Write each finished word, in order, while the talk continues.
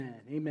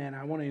Amen.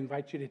 I want to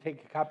invite you to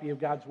take a copy of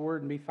God's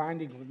Word and be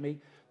finding with me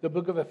the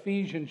book of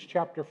Ephesians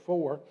chapter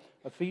 4.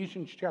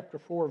 Ephesians chapter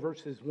 4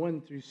 verses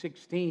 1 through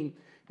 16.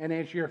 And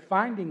as you're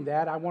finding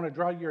that, I want to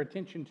draw your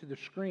attention to the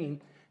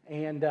screen.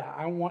 And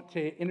I want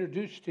to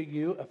introduce to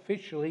you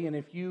officially, and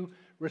if you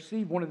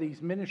receive one of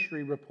these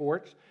ministry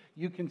reports,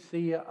 you can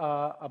see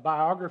a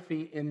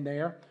biography in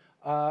there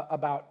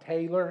about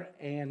Taylor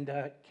and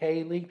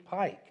Kaylee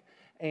Pike.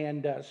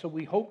 And so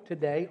we hope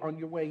today, on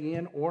your way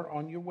in or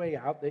on your way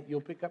out, that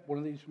you'll pick up one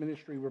of these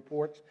ministry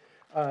reports.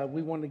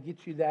 We want to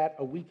get you that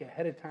a week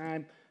ahead of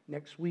time.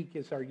 Next week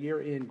is our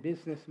year-end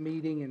business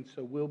meeting, and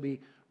so we'll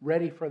be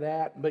ready for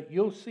that. But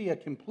you'll see a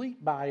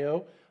complete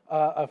bio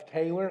of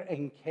Taylor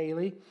and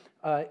Kaylee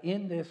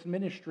in this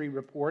ministry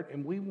report,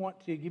 and we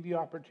want to give you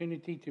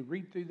opportunity to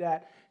read through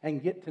that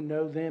and get to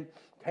know them.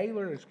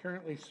 Taylor is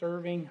currently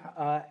serving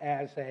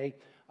as a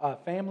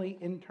family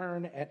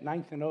intern at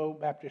 9th and O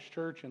Baptist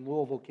Church in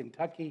Louisville,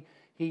 Kentucky.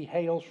 He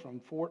hails from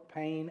Fort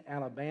Payne,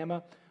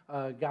 Alabama.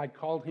 God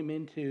called him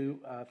into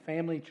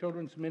family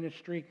children's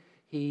ministry.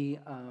 He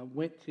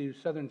went to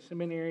Southern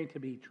Seminary to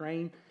be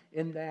trained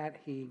in that.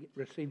 He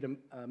received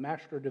a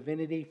Master of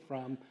Divinity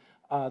from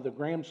the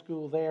Graham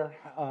School there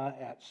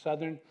at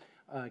Southern.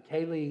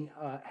 Kaylee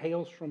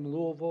hails from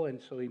Louisville,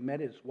 and so he met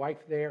his wife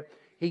there.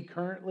 He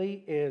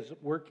currently is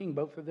working,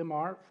 both of them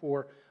are,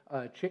 for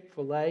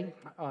Chick-fil-A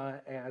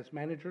as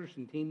managers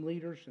and team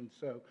leaders, and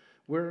so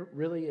we're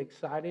really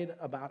excited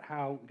about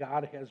how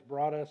God has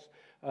brought us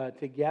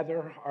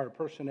together. Our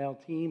personnel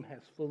team has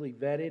fully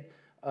vetted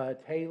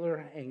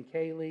Taylor and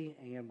Kaylee,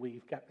 and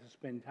we've got to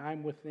spend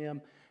time with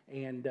them,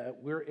 and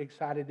we're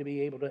excited to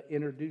be able to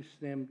introduce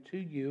them to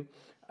you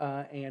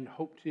and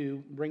hope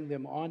to bring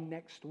them on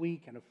next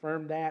week and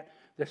affirm that.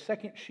 The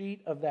second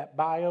sheet of that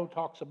bio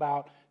talks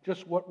about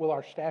just what will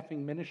our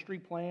staffing ministry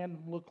plan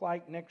look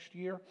like next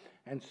year.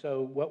 And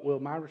so what will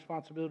my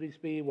responsibilities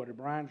be? What are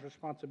Brian's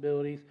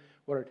responsibilities?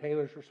 What are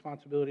Taylor's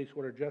responsibilities?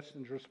 What are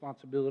Justin's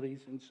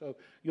responsibilities? And so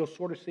you'll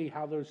sort of see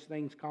how those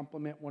things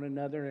complement one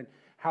another and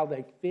how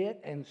they fit.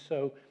 And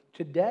so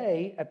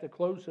today, at the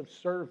close of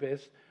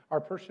service, our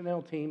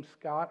personnel team,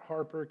 Scott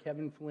Harper,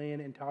 Kevin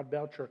Flynn, and Todd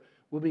Belcher,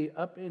 will be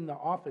up in the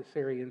office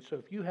area. And so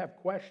if you have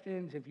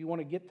questions, if you want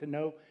to get to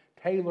know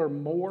Taylor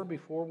more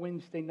before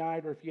Wednesday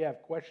night, or if you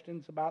have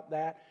questions about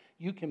that,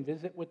 you can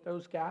visit with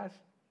those guys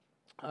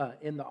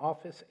in the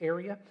office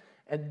area.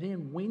 And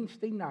then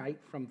Wednesday night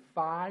from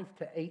 5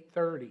 to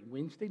 8:30,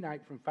 Wednesday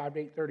night from 5 to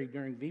 8:30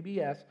 during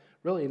VBS,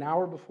 really an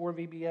hour before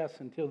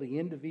VBS until the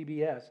end of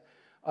VBS,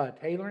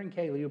 Taylor and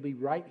Kaylee will be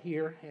right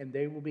here, and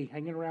they will be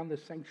hanging around the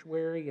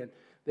sanctuary, and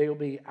they will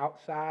be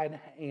outside,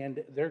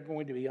 and they're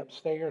going to be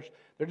upstairs.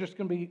 They're just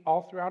going to be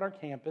all throughout our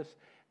campus,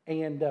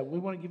 and we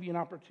want to give you an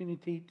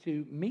opportunity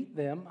to meet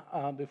them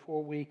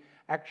before we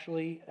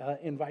actually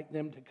invite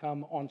them to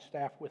come on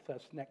staff with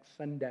us next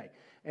Sunday.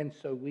 And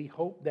so we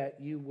hope that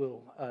you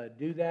will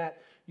do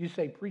that. You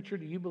say, preacher,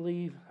 do you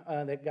believe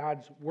that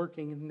God's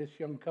working in this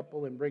young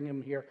couple and bring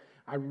them here?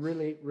 I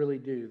really, really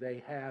do.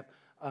 They have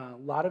a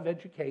lot of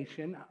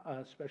education,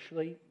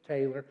 especially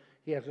Taylor.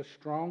 He has a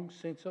strong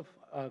sense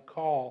of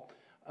call.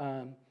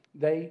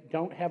 They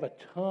don't have a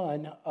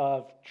ton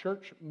of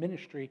church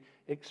ministry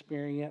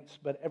experience,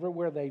 but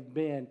everywhere they've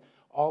been,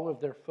 all of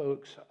their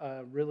folks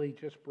really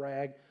just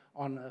brag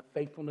on the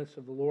faithfulness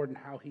of the Lord and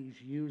how He's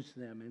used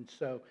them. And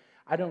so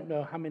I don't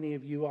know how many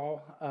of you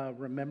all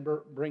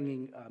remember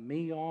bringing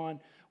me on,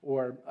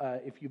 or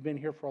if you've been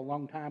here for a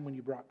long time, when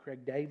you brought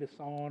Craig Davis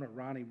on, or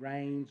Ronnie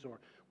Raines, or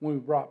when we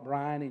brought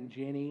Brian and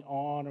Jenny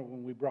on, or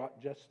when we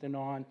brought Justin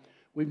on.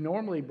 We've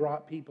normally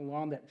brought people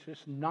on that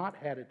just not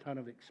had a ton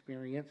of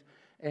experience,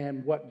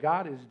 and what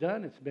God has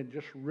done, it's been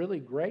just really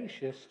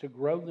gracious to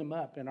grow them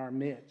up in our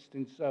midst.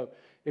 And so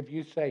if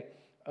you say,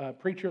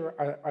 preacher,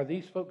 are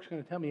these folks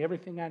going to tell me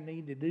everything I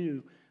need to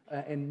do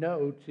and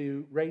know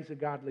to raise a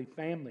godly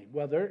family?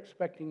 Well, they're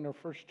expecting their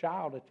first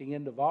child at the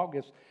end of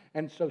August,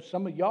 and so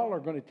some of y'all are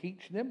going to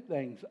teach them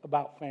things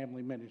about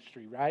family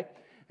ministry, right?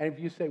 And if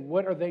you say,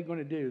 what are they going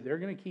to do? They're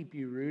going to keep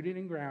you rooted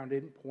and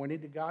grounded,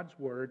 pointed to God's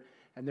Word,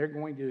 and they're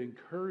going to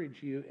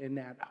encourage you in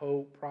that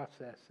whole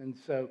process. And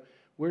so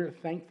we're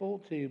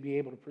thankful to be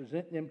able to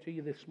present them to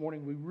you this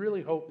morning. We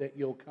really hope that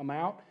you'll come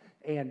out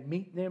and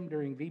meet them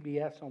during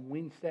VBS on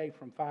Wednesday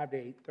from 5 to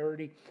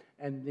 8:30,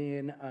 and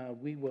then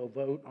we will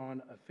vote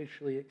on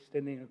officially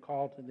extending a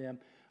call to them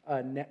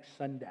next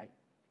Sunday.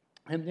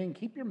 And then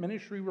keep your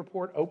ministry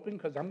report open,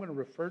 because I'm going to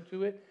refer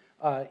to it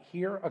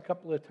here a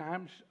couple of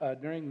times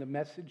during the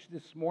message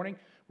this morning.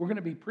 We're going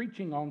to be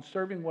preaching on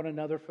serving one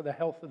another for the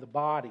health of the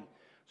body.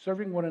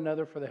 Serving one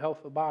another for the health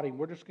of the body.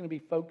 We're just going to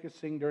be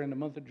focusing during the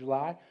month of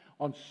July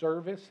on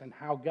service and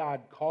how God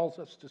calls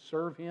us to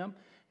serve Him.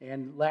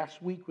 And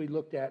last week we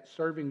looked at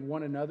serving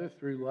one another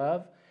through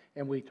love,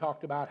 and we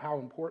talked about how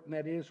important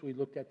that is. We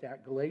looked at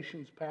that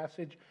Galatians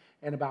passage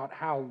and about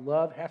how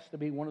love has to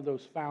be one of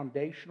those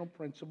foundational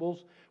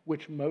principles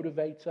which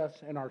motivates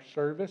us in our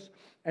service.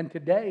 And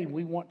today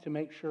we want to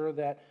make sure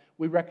that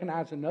we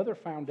recognize another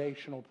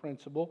foundational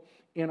principle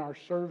in our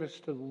service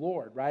to the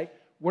Lord, right?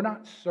 we're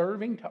not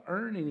serving to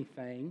earn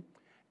anything,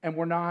 and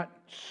we're not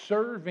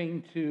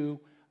serving to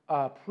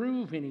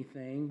prove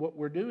anything. What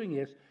we're doing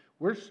is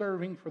we're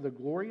serving for the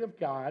glory of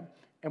God,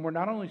 and we're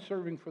not only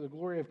serving for the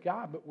glory of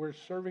God, but we're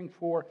serving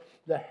for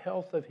the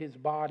health of his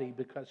body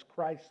because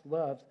Christ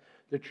loves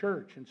the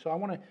church. And so I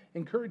want to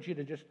encourage you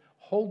to just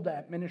hold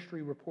that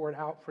ministry report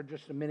out for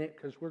just a minute,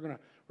 because we're going to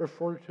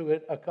refer to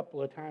it a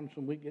couple of times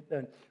when we get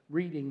done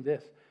reading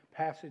this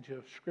passage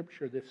of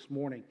Scripture this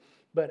morning.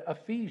 But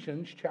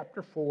Ephesians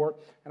chapter 4,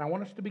 and I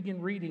want us to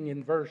begin reading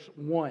in verse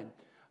 1.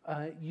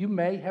 You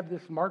may have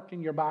this marked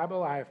in your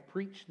Bible. I have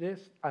preached this.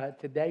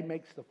 Today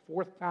makes the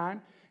fourth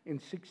time in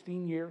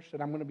 16 years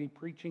that I'm going to be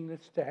preaching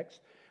this text.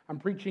 I'm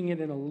preaching it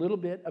in a little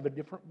bit of a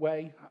different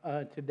way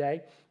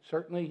today,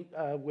 certainly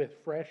with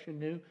fresh and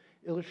new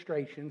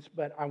illustrations,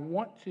 but I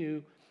want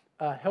to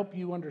help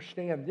you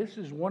understand this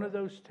is one of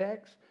those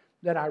texts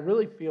that I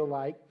really feel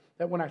like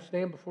that when I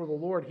stand before the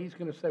Lord, he's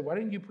going to say, why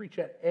didn't you preach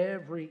that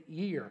every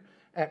year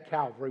at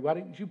Calvary? Why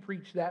didn't you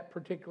preach that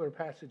particular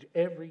passage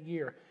every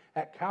year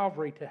at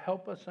Calvary to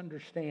help us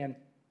understand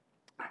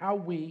how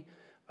we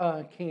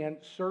can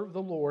serve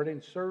the Lord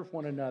and serve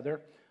one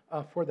another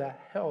for the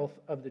health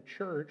of the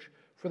church,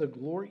 for the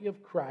glory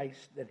of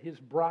Christ, that his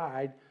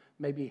bride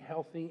may be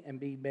healthy and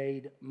be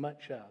made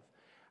much of.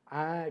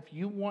 If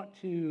you want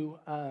to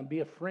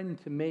be a friend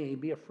to me,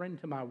 be a friend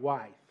to my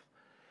wife.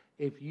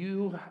 If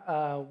you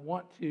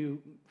want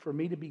for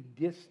me to be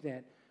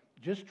distant,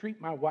 just treat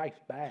my wife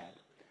bad.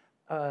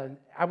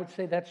 I would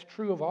say that's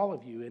true of all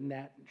of you. Isn't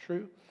that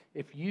true?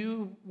 If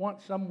you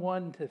want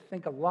someone to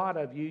think a lot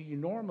of you, you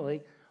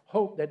normally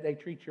hope that they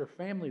treat your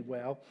family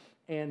well,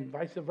 and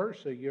vice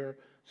versa. Your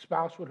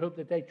spouse would hope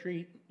that they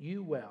treat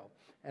you well.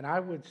 And I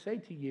would say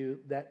to you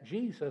that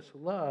Jesus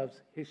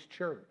loves his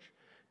church.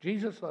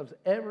 Jesus loves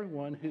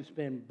everyone who's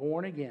been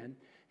born again.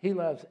 He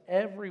loves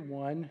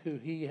everyone who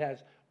he has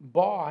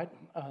bought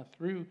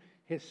through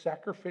his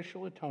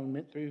sacrificial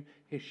atonement, through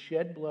his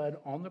shed blood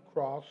on the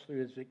cross, through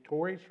his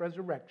victorious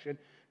resurrection.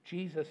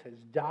 Jesus has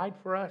died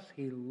for us.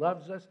 He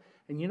loves us.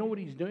 And you know what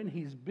he's doing?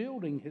 He's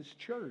building his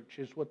church,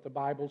 is what the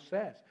Bible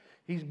says.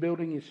 He's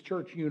building his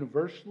church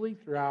universally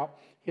throughout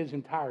his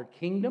entire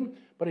kingdom,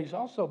 but he's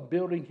also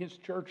building his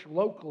church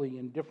locally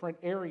in different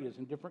areas,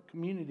 in different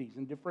communities,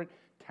 in different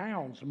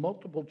towns,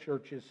 multiple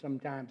churches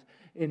sometimes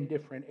in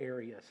different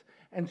areas.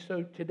 And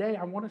so today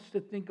I want us to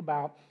think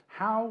about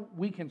how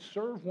we can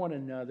serve one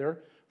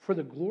another for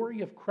the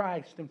glory of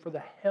Christ and for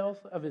the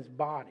health of his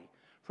body,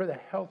 for the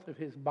health of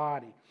his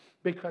body.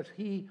 Because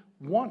he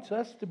wants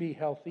us to be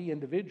healthy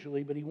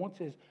individually, but he wants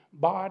his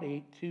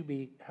body to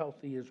be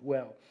healthy as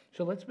well.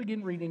 So let's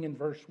begin reading in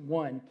verse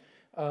 1.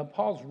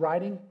 Paul's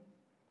writing.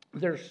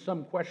 There's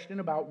some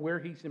question about where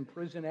he's in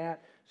prison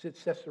at. Is it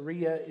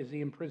Caesarea? Is he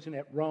in prison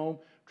at Rome?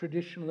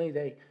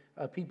 Traditionally,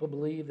 people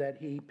believe that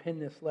he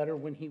penned this letter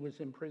when he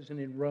was in prison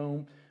in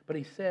Rome. But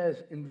he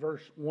says in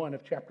verse 1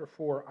 of chapter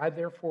 4, I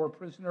therefore, a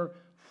prisoner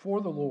for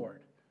the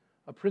Lord,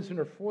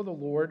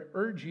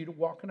 urge you to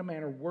walk in a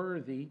manner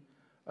worthy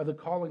of the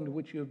calling to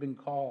which you have been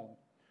called,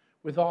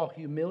 with all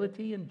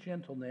humility and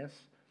gentleness,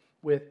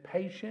 with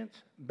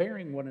patience,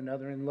 bearing one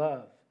another in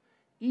love,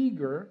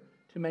 eager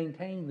to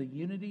maintain the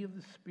unity of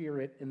the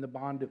Spirit in the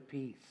bond of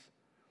peace.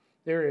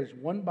 There is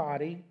one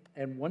body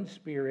and one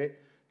Spirit,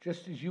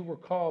 just as you were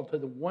called to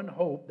the one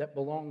hope that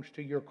belongs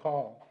to your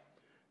call.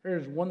 There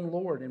is one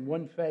Lord and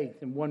one faith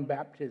and one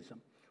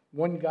baptism,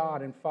 one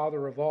God and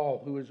Father of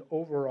all, who is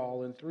over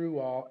all and through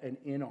all and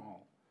in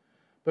all.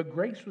 But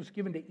grace was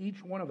given to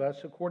each one of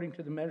us according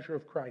to the measure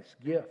of Christ's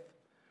gift.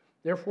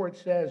 Therefore it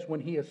says, when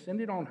he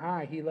ascended on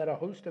high, he led a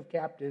host of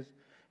captives,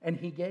 and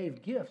he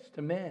gave gifts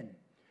to men.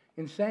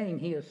 In saying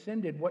he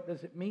ascended, what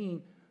does it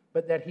mean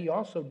but that he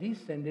also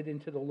descended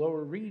into the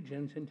lower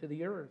regions, into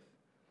the earth?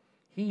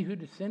 He who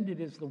descended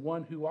is the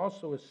one who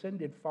also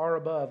ascended far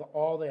above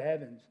all the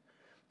heavens,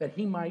 that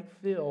he might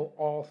fill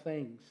all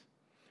things.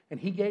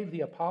 And he gave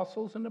the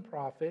apostles and the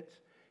prophets,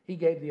 he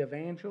gave the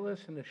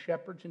evangelists and the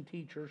shepherds and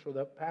teachers, or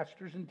the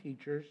pastors and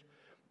teachers,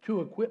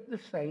 to equip the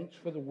saints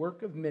for the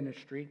work of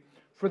ministry,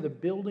 for the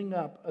building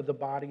up of the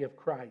body of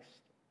Christ,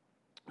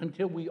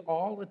 until we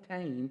all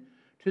attain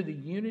to the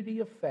unity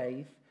of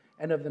faith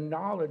and of the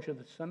knowledge of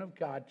the Son of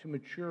God, to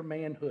mature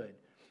manhood,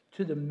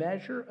 to the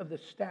measure of the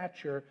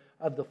stature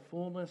of the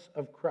fullness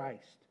of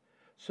Christ,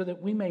 so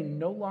that we may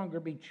no longer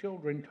be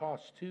children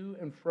tossed to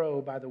and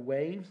fro by the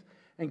waves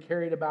and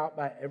carried about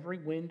by every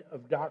wind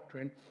of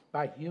doctrine,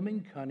 by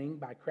human cunning,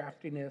 by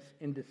craftiness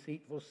in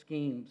deceitful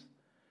schemes.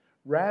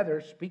 Rather,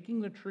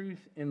 speaking the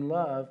truth in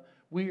love,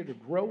 we are to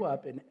grow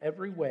up in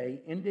every way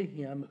into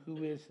him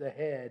who is the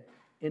head,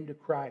 into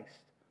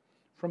Christ,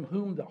 from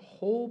whom the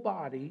whole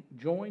body,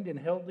 joined and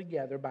held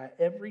together by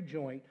every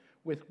joint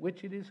with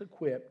which it is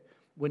equipped,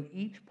 when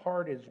each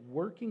part is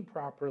working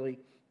properly,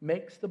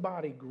 makes the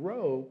body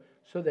grow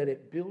so that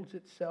it builds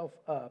itself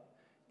up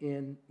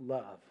in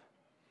love.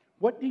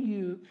 What do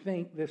you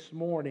think this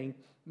morning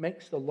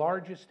makes the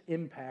largest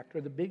impact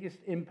or the biggest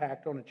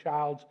impact on a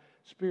child's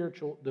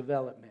spiritual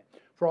development?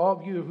 For all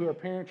of you who are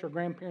parents or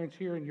grandparents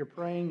here and you're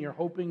praying, you're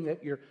hoping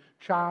that your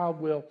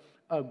child will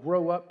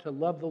grow up to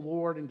love the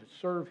Lord and to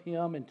serve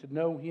Him and to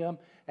know Him,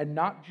 and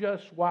not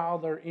just while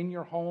they're in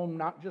your home,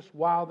 not just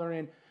while they're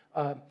in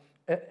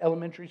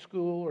elementary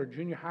school or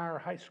junior high or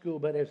high school,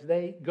 but as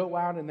they go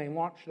out and they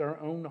launch their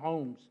own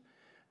homes.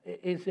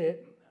 Is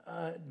it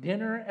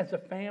dinner as a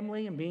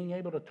family and being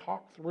able to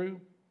talk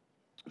through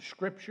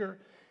Scripture?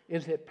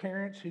 Is it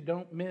parents who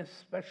don't miss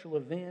special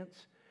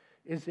events?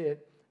 Is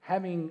it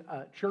having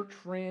church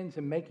friends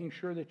and making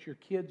sure that your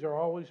kids are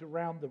always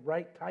around the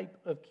right type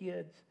of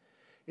kids?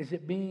 Is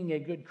it being a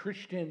good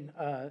Christian,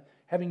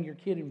 having your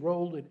kid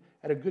enrolled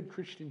at a good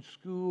Christian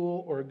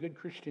school or a good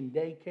Christian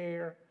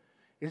daycare?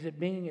 Is it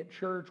being at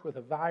church with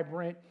a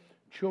vibrant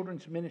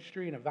children's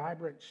ministry and a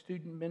vibrant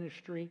student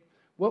ministry?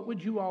 What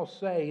would you all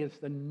say is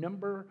the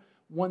number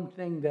one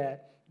thing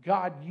that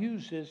God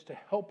uses to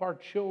help our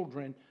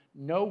children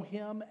know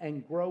Him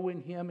and grow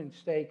in Him and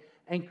stay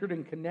anchored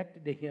and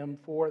connected to Him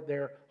for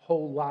their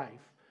whole life?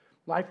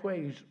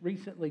 Lifeway's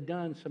recently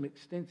done some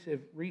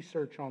extensive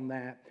research on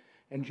that,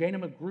 and Jana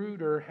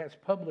Magruder has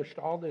published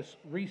all this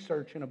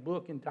research in a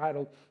book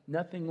entitled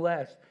Nothing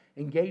Less,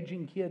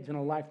 Engaging Kids in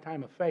a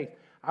Lifetime of Faith.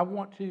 I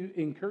want to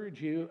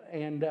encourage you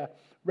and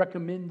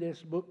recommend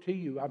this book to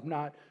you. I've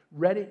not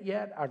read it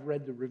yet. I've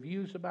read the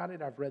reviews about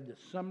it. I've read the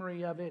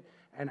summary of it,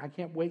 and I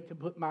can't wait to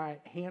put my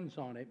hands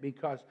on it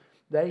because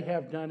they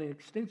have done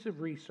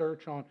extensive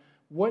research on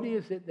what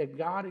is it that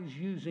God is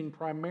using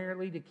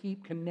primarily to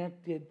keep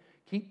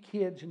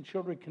kids and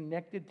children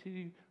connected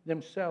to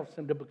themselves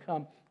and to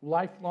become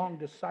lifelong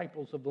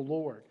disciples of the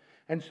Lord.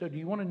 And so do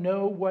you want to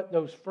know what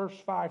those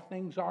first 5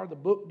 things are? The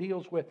book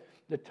deals with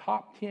the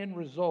top 10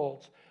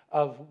 results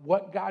of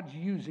what God's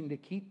using to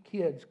keep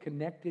kids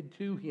connected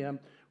to Him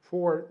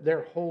for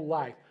their whole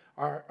life.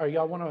 Are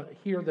y'all want to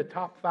hear the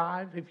top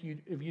 5? If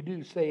you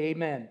do, say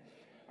amen.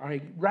 All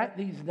right, write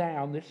these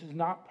down. This is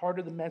not part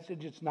of the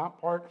message. It's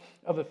not part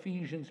of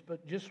Ephesians,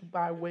 but just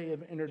by way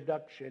of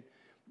introduction,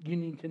 you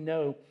need to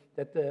know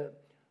that the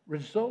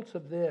results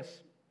of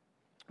this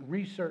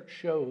research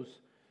shows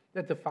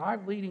that the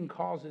 5 leading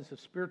causes of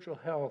spiritual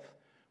health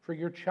for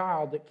your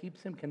child that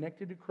keeps him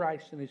connected to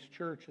Christ and His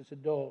church as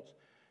adults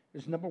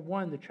is, number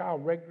 1, the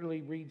child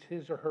regularly reads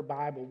his or her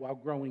Bible while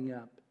growing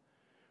up.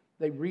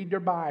 They read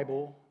their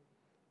Bible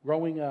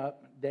growing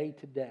up day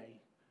to day.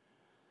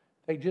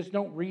 They just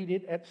don't read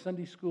it at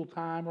Sunday school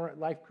time or at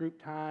life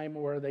group time,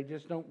 or they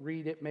just don't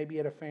read it maybe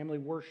at a family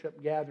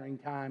worship gathering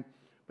time,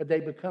 but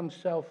they become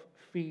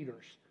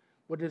self-feeders.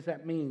 What does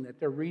that mean? That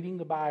they're reading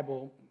the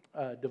Bible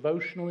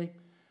devotionally.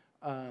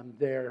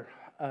 They're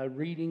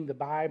reading the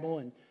Bible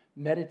and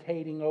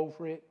meditating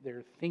over it.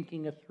 They're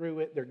thinking through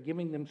it. They're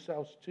giving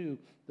themselves to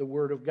the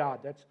Word of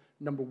God. That's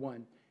number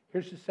 1.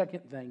 Here's the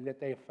second thing that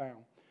they have found.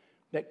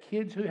 That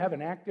kids who have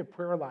an active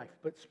prayer life,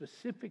 but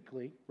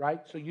specifically, right?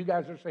 So you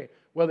guys are saying,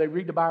 well, they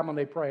read the Bible and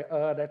they pray.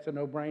 That's a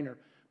no-brainer.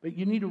 But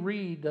you need to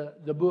read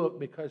the book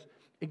because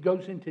it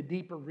goes into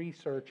deeper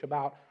research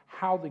about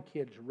how the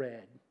kids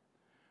read,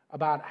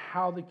 about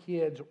how the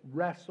kids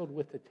wrestled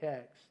with the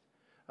text,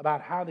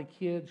 about how the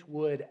kids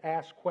would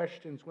ask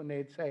questions when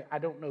they'd say, I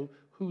don't know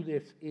who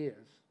this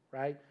is,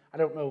 right? I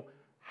don't know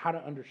how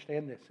to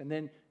understand this. And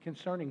then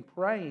concerning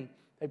praying,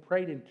 they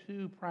prayed in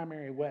 2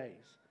 primary ways.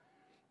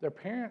 Their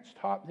parents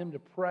taught them to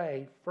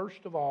pray,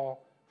 first of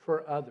all,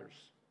 for others.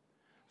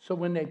 So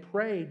when they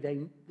prayed,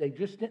 they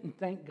just didn't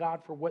thank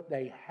God for what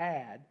they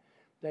had.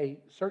 They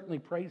certainly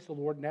praised the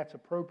Lord, and that's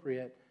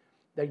appropriate.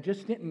 They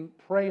just didn't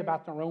pray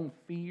about their own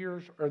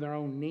fears or their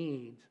own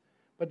needs,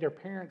 but their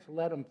parents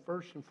led them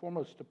first and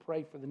foremost to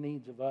pray for the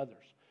needs of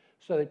others.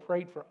 So they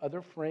prayed for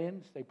other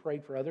friends, they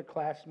prayed for other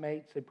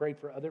classmates, they prayed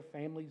for other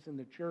families in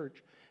the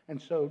church.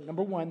 And so,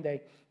 number 1,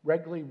 they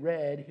regularly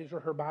read his or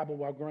her Bible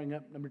while growing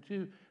up. Number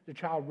 2, the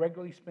child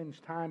regularly spends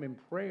time in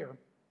prayer,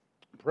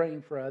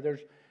 praying for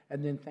others,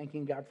 and then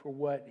thanking God for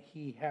what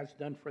He has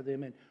done for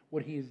them and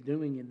what He is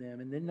doing in them.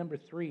 And then number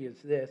 3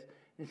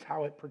 is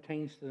how it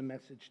pertains to the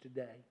message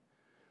today.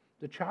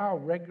 The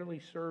child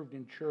regularly served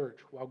in church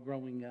while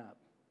growing up.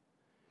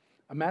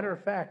 A matter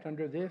of fact,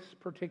 under this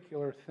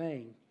particular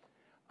thing,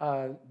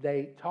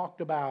 they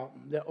talked about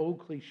the old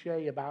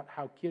cliche about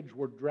how kids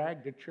were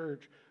dragged to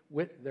church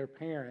with their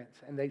parents.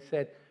 And they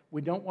said,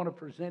 we don't want to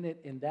present it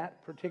in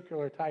that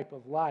particular type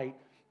of light,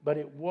 but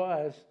it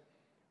was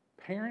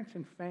parents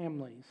and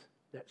families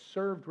that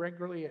served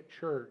regularly at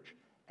church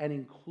and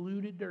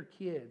included their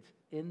kids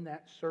in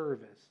that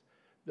service.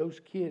 Those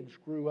kids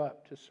grew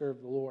up to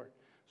serve the Lord.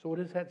 So what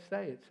does that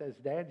say? It says,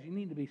 dads, you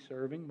need to be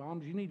serving.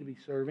 Moms, you need to be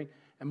serving.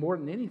 And more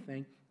than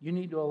anything, you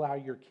need to allow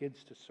your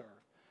kids to serve.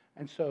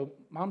 And so,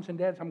 moms and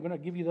dads, I'm going to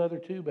give you the other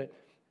 2, but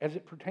as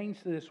it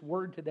pertains to this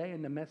word today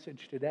and the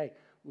message today,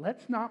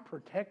 let's not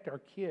protect our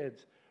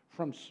kids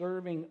from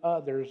serving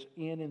others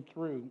in and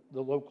through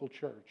the local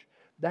church.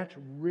 That's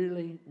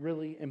really,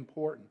 really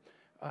important.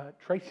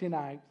 Tracy and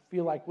I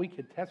feel like we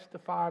could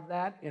testify of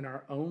that in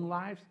our own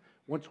lives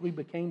once we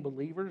became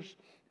believers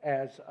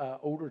as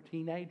older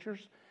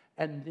teenagers.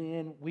 And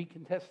then we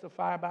can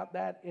testify about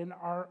that in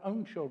our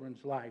own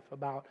children's life,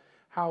 about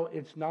how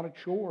it's not a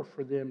chore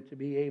for them to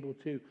be able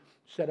to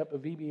set up a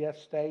VBS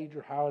stage,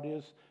 or how it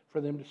is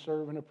for them to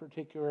serve in a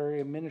particular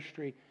area of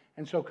ministry.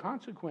 And so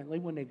consequently,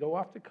 when they go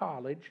off to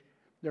college,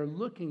 they're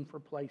looking for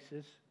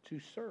places to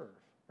serve,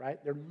 right?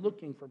 They're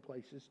looking for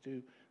places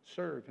to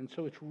serve. And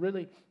so it's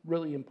really,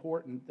 really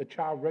important the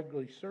child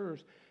regularly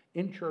serves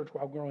in church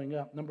while growing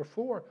up. Number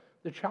 4,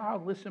 the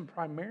child listens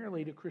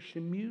primarily to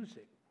Christian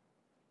music.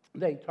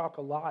 They talk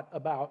a lot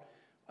about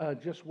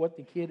just what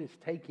the kid is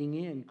taking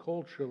in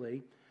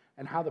culturally,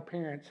 and how the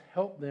parents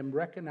help them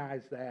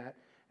recognize that,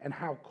 and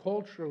how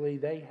culturally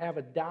they have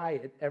a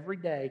diet every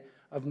day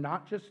of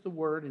not just the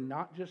word and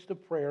not just the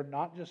prayer,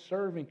 not just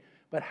serving,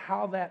 but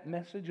how that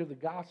message of the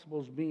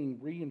gospel is being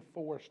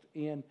reinforced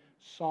in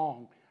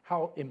song,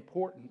 how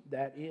important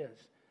that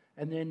is.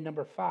 And then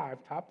number 5,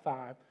 top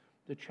 5,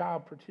 the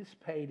child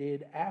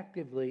participated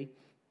actively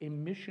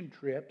in mission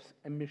trips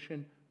and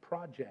mission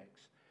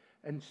projects.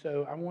 And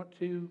so I want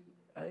to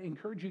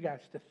encourage you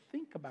guys to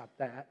think about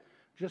that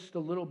just a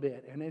little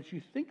bit. And as you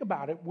think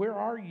about it, where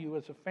are you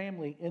as a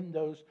family in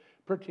those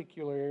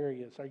particular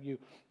areas? Are you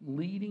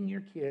leading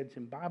your kids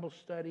in Bible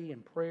study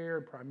and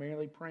prayer,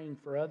 primarily praying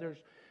for others?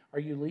 Are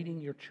you leading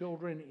your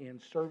children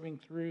in serving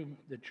through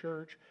the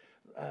church,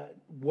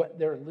 what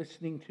they're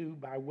listening to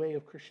by way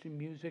of Christian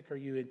music? Are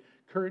you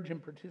encouraging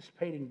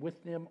participating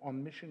with them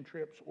on mission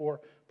trips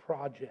or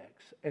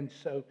projects? And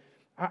so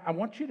I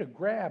want you to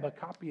grab a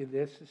copy of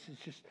this. This is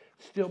just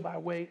still by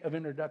way of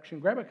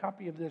introduction. Grab a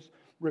copy of this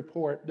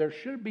report. There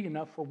should be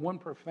enough for one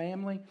per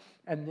family.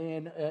 And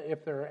then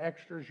if there are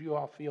extras, you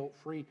all feel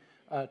free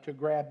to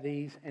grab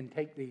these and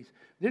take these.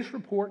 This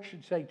report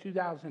should say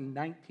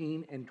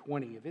 2019 and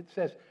 20. If it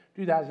says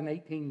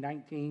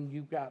 2018-19,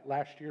 you've got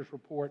last year's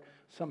report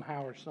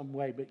somehow or some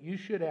way. But you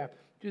should have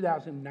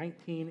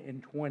 2019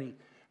 and 20.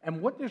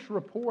 And what this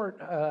report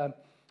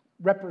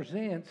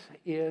represents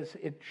is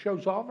it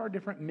shows all of our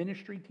different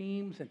ministry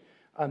teams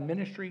and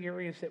ministry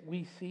areas that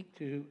we seek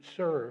to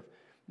serve.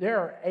 There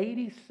are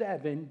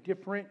 87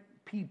 different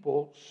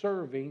people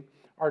serving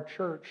our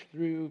church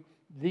through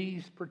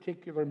these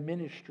particular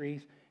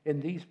ministries in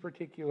these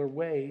particular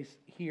ways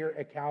here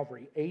at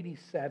Calvary.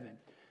 87.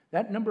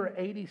 That number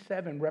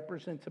 87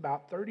 represents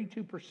about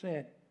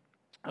 32%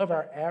 of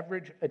our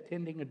average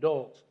attending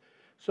adults.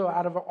 So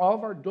out of all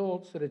of our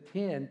adults that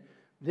attend,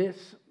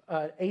 this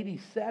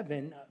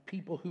 87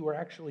 people who are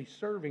actually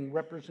serving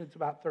represents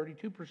about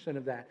 32%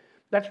 of that.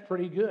 That's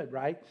pretty good,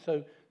 right?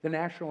 So the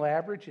national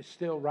average is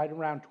still right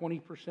around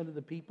 20% of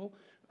the people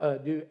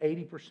do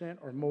 80%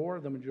 or more,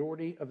 the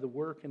majority of the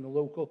work in the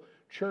local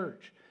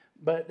church.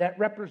 But that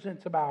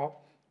represents about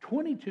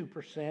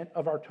 22%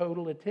 of our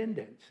total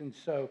attendance. And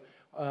so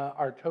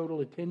our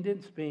total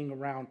attendance being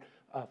around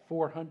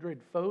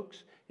 400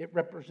 folks, it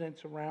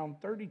represents around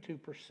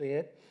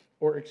 22%,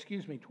 or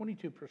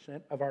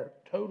 22% of our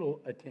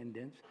total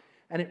attendance.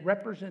 And it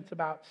represents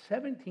about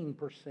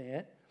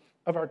 17%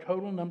 of our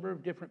total number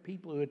of different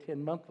people who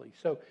attend monthly.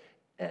 So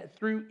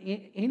through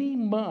any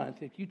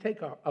month, if you take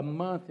a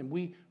month and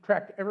we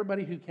tracked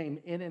everybody who came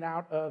in and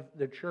out of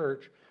the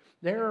church,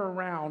 there are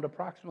around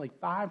approximately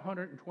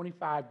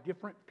 525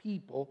 different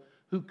people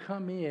who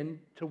come in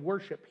to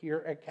worship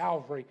here at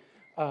Calvary,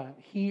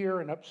 here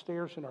and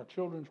upstairs in our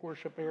children's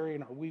worship area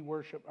and our We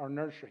Worship, our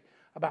nursery.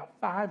 About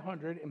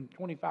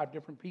 525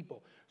 different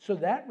people. So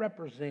that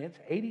represents,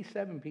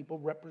 87 people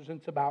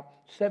represents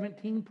about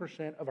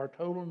 17% of our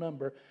total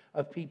number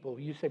of people.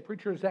 You say,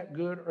 preacher, is that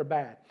good or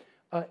bad?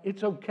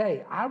 It's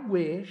okay. I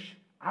wish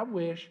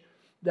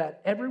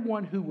that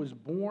everyone who was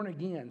born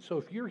again, so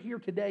if you're here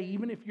today,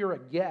 even if you're a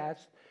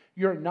guest,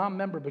 you're a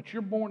non-member, but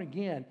you're born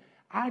again,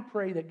 I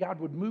pray that God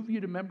would move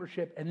you to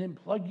membership and then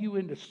plug you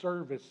into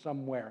service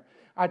somewhere.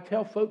 I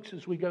tell folks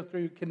as we go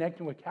through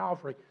connecting with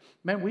Calvary,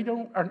 man,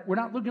 we're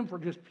not looking for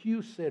just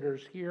pew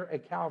sitters here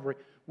at Calvary.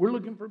 We're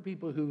looking for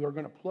people who are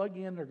going to plug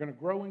in, they're going to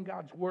grow in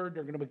God's Word,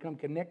 they're going to become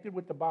connected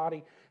with the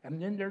body,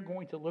 and then they're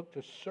going to look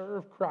to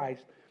serve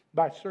Christ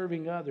by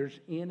serving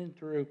others in and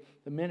through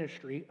the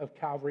ministry of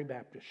Calvary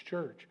Baptist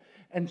Church.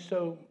 And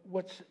so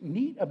what's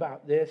neat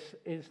about this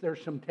is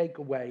there's some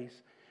takeaways.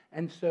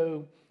 And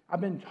so I've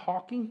been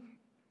talking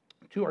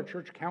to our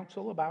church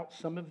council about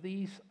some of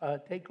these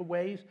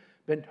takeaways,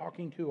 been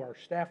talking to our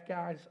staff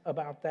guys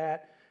about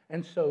that.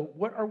 And so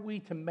what are we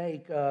to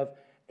make of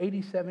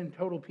 87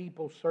 total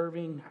people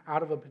serving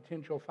out of a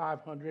potential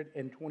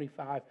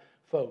 525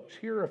 folks?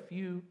 Here are a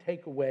few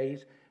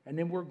takeaways, and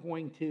then we're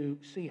going to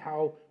see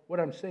how what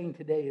I'm saying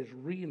today is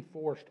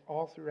reinforced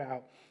all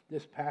throughout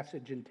this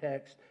passage and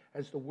text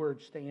as the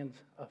word stands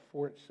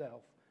for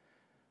itself.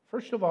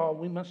 First of all,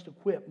 we must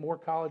equip more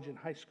college and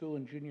high school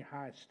and junior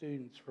high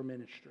students for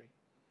ministry.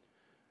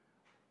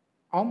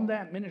 On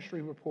that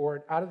ministry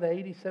report, out of the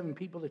 87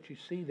 people that you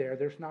see there,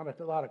 there's not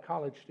a lot of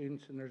college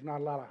students, and there's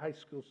not a lot of high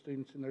school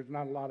students, and there's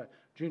not a lot of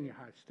junior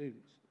high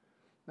students.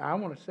 Now, I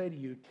want to say to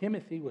you,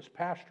 Timothy was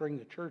pastoring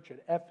the church at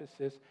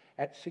Ephesus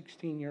at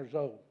 16 years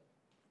old.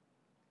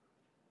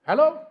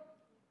 Hello?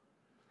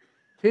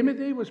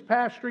 Timothy was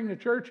pastoring the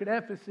church at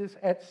Ephesus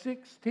at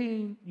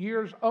 16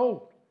 years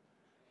old.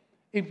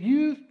 If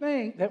you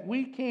think that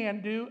we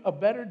can do a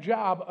better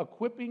job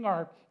equipping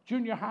our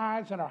junior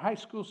highs and our high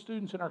school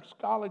students and our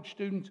college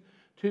students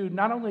to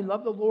not only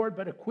love the Lord,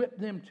 but equip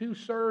them to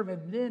serve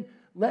and then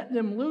let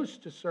them loose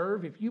to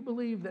serve, if you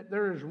believe that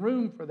there is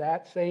room for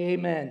that, say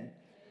amen.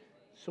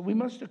 So we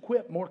must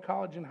equip more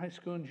college and high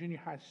school and junior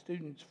high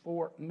students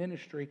for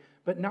ministry,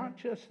 but not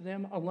just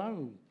them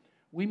alone.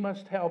 We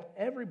must help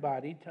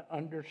everybody to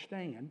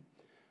understand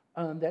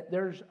that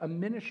there's a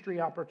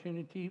ministry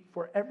opportunity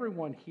for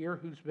everyone here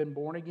who's been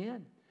born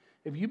again.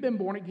 If you've been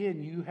born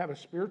again, you have a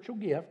spiritual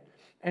gift,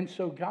 and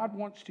so God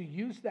wants to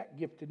use that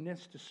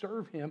giftedness to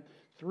serve Him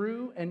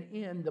through and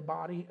in the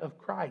body of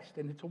Christ.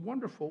 And it's a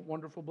wonderful,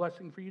 wonderful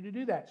blessing for you to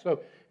do that.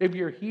 So if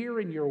you're here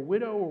and you're a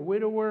widow or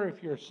widower,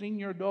 if you're a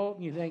senior adult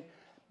and you think,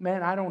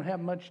 man, I don't have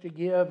much to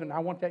give and I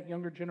want that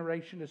younger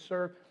generation to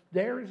serve,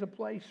 there is a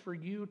place for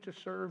you to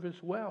serve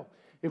as well.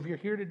 If you're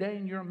here today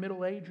and you're a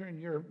middle ager and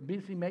you're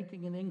busy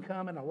making an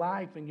income and a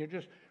life and you're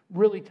just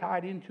really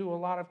tied into a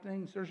lot of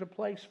things, there's a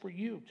place for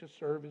you to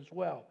serve as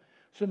well.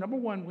 So number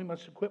one, we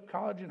must equip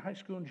college and high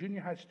school and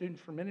junior high students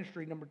for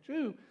ministry. Number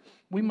two,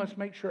 we must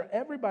make sure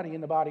everybody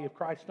in the body of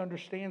Christ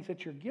understands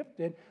that you're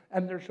gifted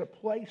and there's a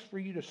place for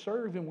you to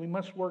serve, and we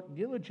must work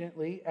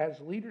diligently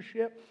as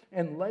leadership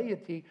and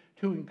laity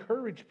to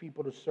encourage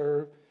people to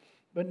serve.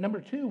 But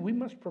number two, we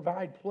must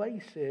provide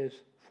places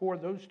for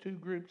those two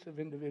groups of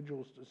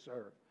individuals to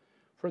serve,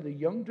 for the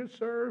young to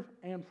serve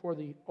and for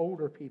the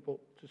older people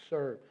to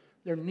serve.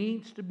 There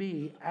needs to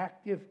be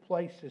active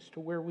places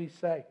to where we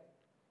say,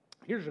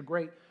 here's a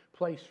great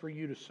place for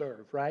you to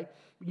serve, right?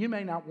 You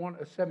may not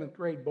want a 7th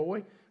grade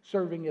boy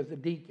serving as a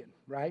deacon,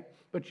 right?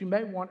 But you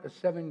may want a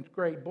 7th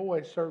grade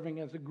boy serving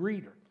as a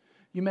greeter.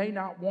 You may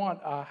not want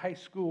a high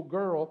school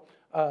girl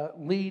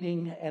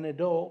leading an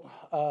adult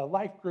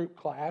life group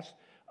class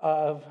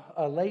of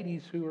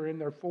ladies who are in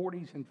their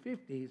 40s and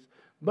 50s,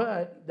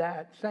 but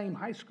that same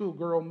high school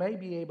girl may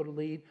be able to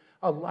lead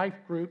a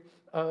life group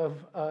of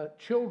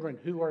children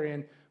who are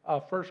in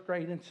 1st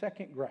grade and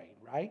 2nd grade,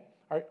 right?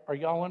 Are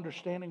y'all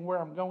understanding where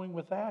I'm going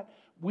with that?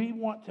 We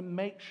want to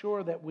make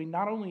sure that we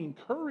not only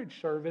encourage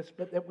service,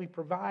 but that we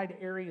provide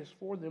areas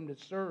for them to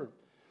serve.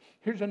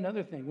 Here's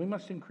another thing. We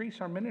must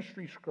increase our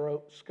ministry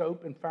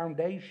scope and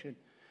foundation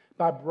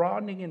by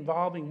broadening,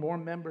 involving more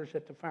members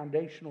at the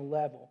foundational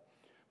level.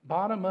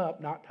 Bottom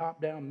up, not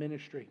top down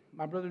ministry.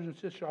 My brothers and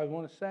sisters, I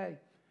want to say,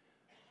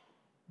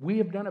 we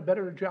have done a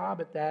better job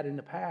at that in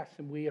the past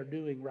than we are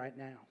doing right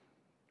now.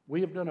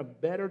 We have done a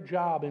better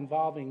job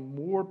involving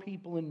more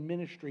people in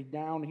ministry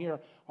down here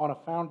on a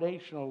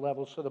foundational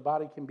level so the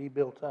body can be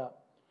built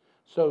up.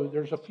 So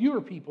there's a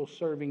fewer people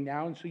serving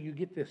now, and so you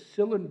get this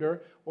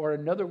cylinder, or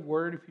another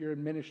word if you're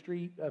in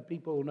ministry,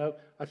 people will know,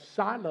 a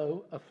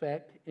silo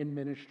effect in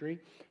ministry.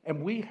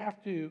 And we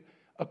have to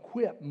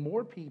equip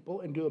more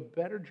people and do a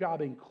better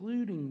job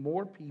including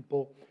more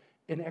people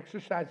in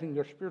exercising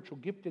their spiritual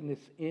giftedness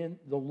in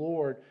the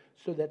Lord,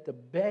 so that the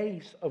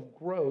base of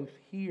growth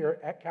here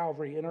at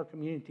Calvary in our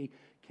community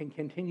can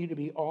continue to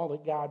be all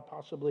that God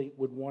possibly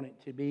would want it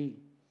to be.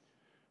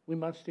 We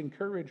must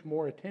encourage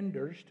more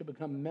attenders to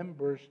become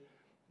members,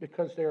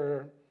 because there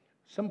are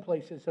some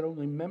places that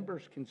only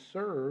members can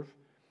serve.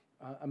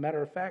 A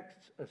matter of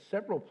fact,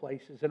 several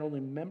places that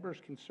only members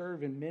can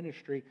serve in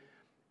ministry.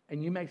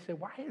 And you may say,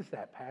 why is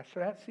that,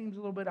 Pastor? That seems a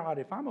little bit odd.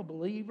 If I'm a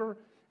believer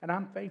and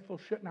I'm faithful,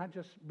 shouldn't I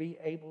just be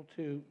able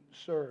to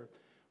serve?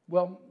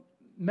 Well,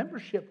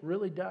 membership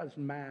really does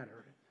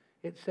matter.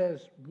 It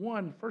says,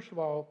 one, first of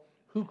all,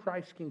 who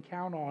Christ can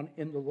count on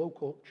in the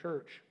local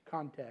church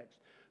context.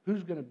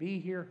 Who's going to be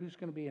here? Who's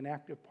going to be an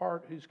active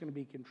part? Who's going to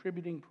be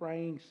contributing,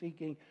 praying,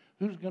 seeking?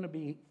 Who's going to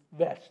be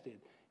vested?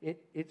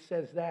 It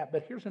says that.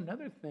 But here's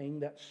another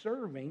thing that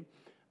serving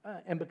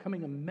and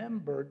becoming a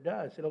member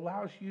does. It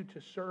allows you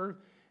to serve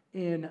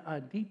in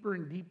deeper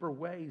and deeper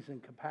ways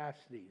and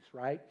capacities,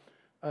 right?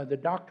 The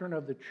doctrine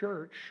of the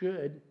church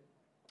should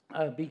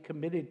be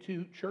committed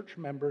to church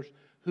members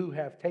who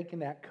have taken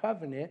that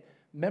covenant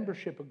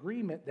membership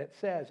agreement that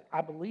says,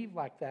 I believe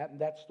like that, and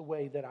that's the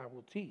way that I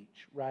will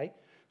teach, right?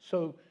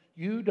 So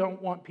you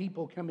don't want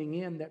people coming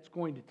in that's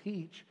going to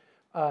teach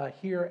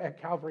here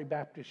at Calvary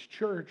Baptist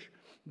Church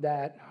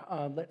that,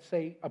 let's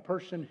say, a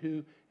person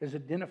who is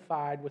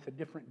identified with a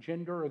different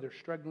gender or they're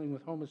struggling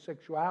with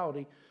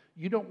homosexuality.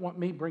 You don't want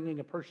me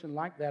bringing a person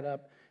like that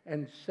up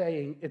and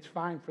saying it's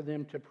fine for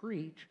them to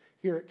preach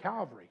here at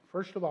Calvary.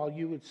 First of all,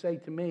 you would say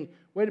to me,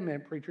 wait a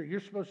minute, preacher, you're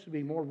supposed to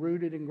be more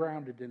rooted and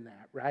grounded than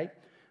that, right?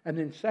 And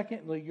then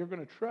secondly, you're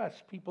going to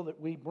trust people that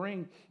we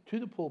bring to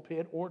the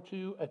pulpit or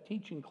to a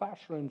teaching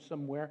classroom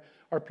somewhere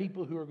are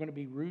people who are going to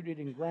be rooted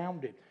and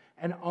grounded.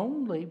 And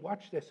only,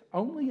 watch this,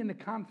 only in the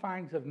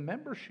confines of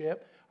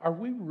membership are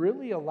we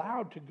really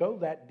allowed to go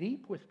that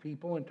deep with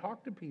people and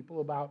talk to people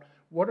about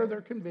what are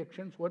their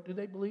convictions, what do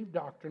they believe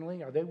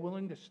doctrinally, are they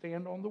willing to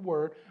stand on the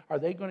word, are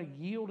they going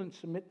to yield and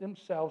submit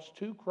themselves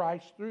to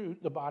Christ through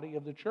the body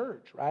of the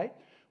church, right?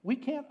 We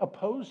can't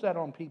oppose that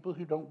on people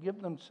who don't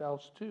give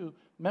themselves to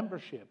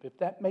membership. If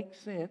that makes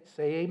sense,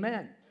 say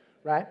amen,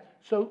 right?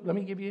 So let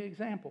me give you an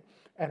example.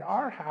 At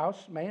our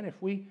house, man,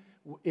 if we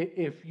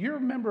If you're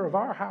a member of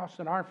our house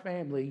and our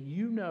family,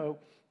 you know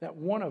that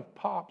one of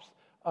Pop's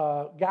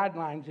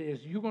guidelines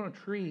is you're going to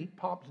treat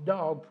Pop's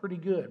dog pretty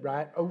good,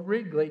 right? Oh,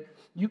 Wrigley,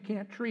 you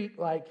can't treat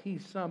like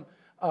he's some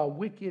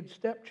wicked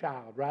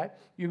stepchild, right?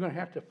 You're going to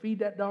have to feed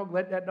that dog,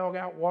 let that dog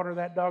out, water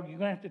that dog. You're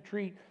going to have to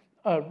treat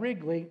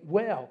Wrigley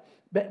well.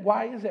 But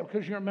why is that?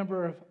 Because you're a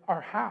member of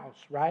our house,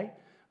 right?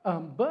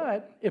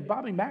 But if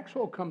Bobby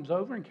Maxwell comes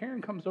over and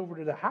Karen comes over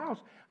to the house,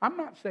 I'm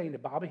not saying to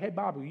Bobby, hey,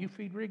 Bobby, will you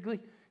feed Wrigley?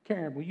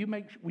 Karen,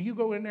 will you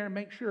go in there and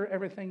make sure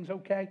everything's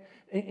okay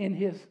in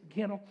his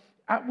kennel?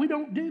 We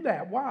don't do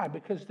that. Why?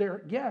 Because they're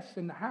guests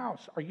in the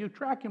house. Are you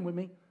tracking with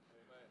me? Amen.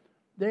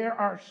 There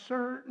are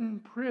certain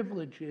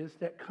privileges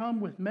that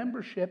come with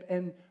membership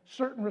and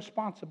certain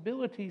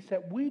responsibilities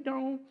that we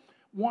don't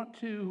want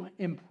to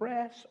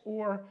impress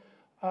or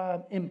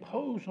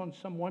impose on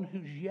someone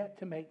who's yet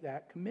to make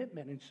that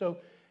commitment. And so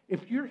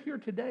if you're here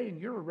today and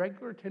you're a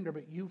regular attender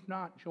but you've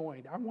not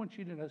joined, I want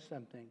you to know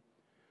something.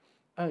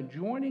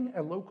 Joining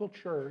a local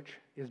church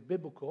is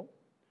biblical.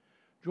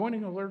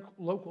 Joining a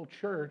local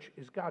church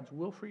is God's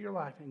will for your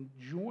life. And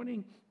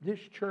joining this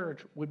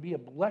church would be a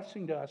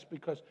blessing to us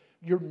because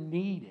you're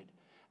needed.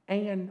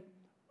 And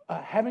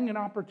having an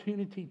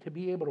opportunity to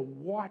be able to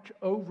watch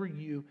over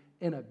you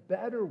in a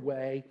better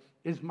way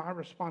is my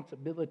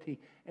responsibility.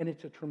 And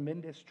it's a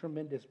tremendous,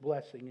 tremendous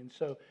blessing. And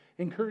so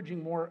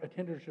encouraging more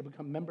attenders to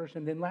become members.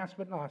 And then last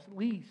but not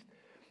least,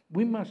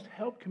 we must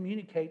help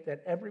communicate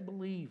that every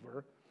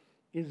believer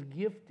is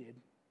gifted.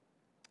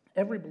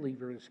 Every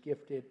believer is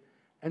gifted.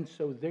 And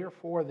so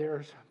therefore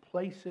there's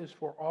places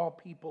for all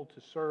people to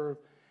serve.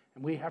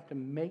 And we have to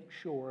make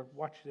sure,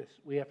 watch this,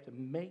 we have to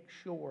make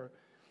sure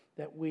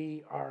that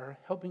we are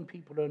helping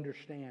people to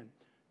understand.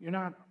 You're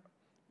not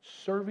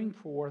serving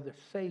for the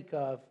sake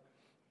of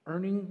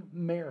earning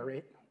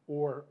merit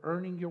or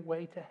earning your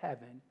way to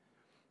heaven,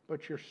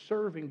 but you're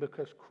serving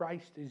because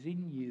Christ is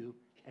in you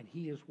and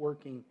He is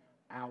working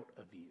out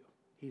of you.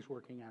 He's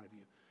working out of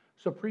you.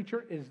 So,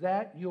 preacher, is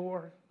that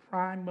your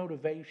prime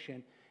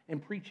motivation in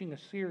preaching a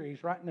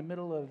series right in the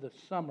middle of the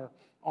summer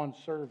on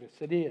service?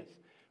 It is.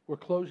 We're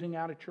closing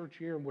out a church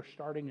year and we're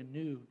starting a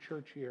new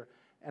church year.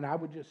 And I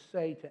would just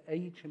say to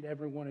each and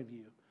every one of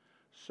you,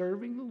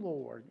 serving the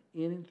Lord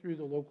in and through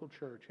the local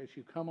church, as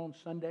you come on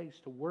Sundays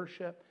to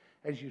worship,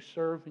 as you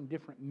serve in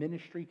different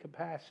ministry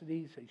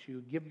capacities, as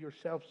you give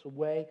yourselves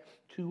away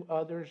to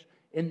others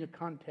in the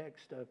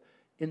context of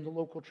in the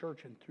local church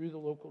and through the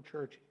local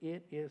church,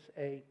 it is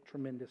a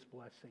tremendous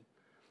blessing.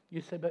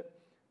 You say, but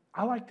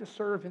I like to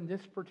serve in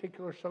this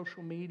particular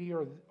social media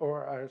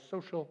or a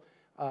social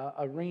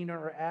arena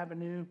or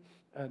avenue,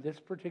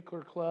 this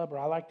particular club, or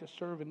I like to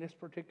serve in this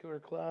particular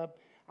club.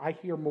 I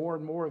hear more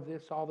and more of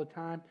this all the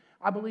time.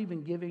 I believe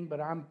in giving,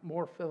 but I'm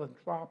more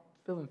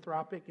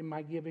philanthropic in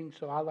my giving,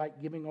 so I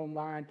like giving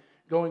online,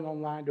 going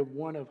online to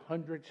one of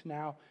hundreds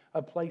now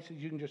of places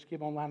you can just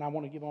give online. I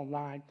want to give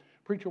online.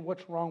 Preacher,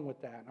 what's wrong with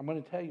that? I'm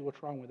going to tell you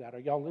what's wrong with that. Are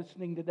y'all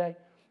listening today?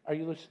 Are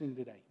you listening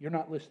today? You're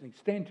not listening.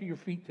 Stand to your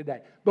feet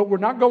today. But we're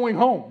not going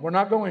home. We're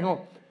not going home.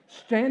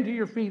 Stand to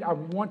your feet. I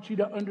want you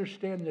to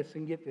understand this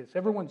and get this.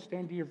 Everyone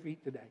stand to your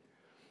feet today.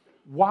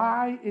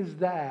 Why is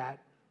that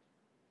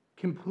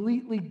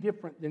completely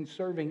different than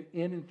serving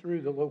in and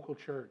through the local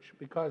church?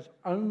 Because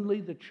only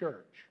the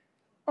church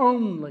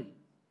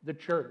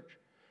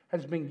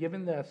has been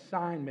given the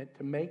assignment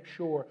to make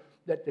sure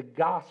that the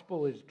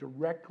gospel is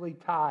directly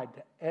tied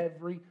to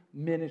every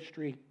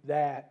ministry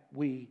that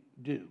we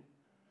do.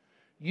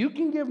 You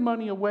can give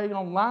money away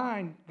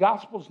online.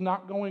 Gospel's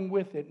not going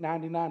with it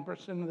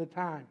 99% of the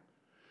time.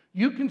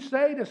 You can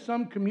say to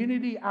some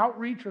community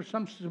outreach or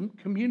some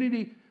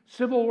community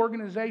civil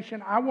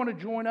organization, I want to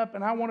join up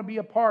and I want to be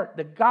a part.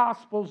 The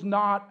gospel's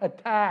not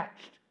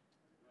attached.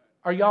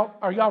 Are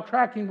y'all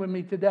tracking with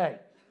me today?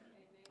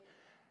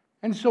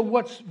 And so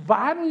what's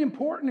vitally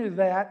important is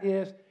that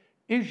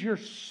is your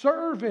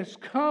service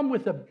come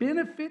with a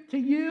benefit to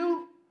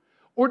you?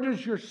 Or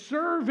does your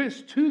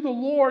service to the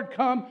Lord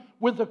come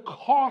with a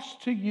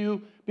cost to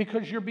you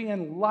because you're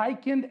being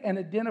likened and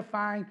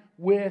identifying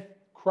with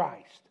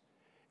Christ?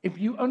 If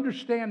you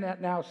understand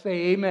that now,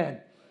 say amen.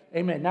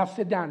 Amen. Now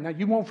sit down. Now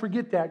you won't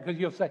forget that because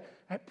you'll say,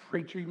 that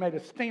preacher, you made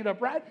us stand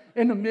up right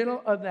in the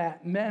middle of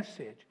that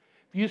message.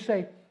 If you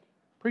say,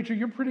 preacher,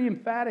 you're pretty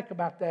emphatic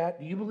about that.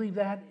 Do you believe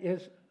that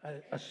is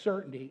a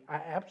certainty? I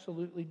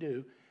absolutely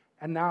do.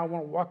 And now I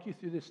want to walk you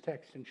through this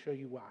text and show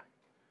you why.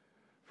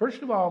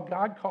 First of all,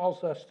 God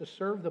calls us to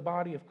serve the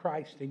body of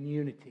Christ in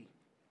unity.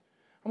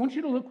 I want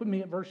you to look with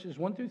me at verses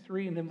 1 through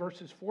 3 and then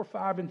verses 4,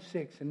 5, and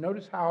 6. And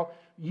notice how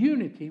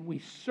unity, we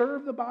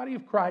serve the body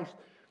of Christ.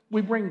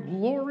 We bring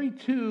glory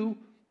to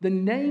the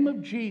name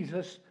of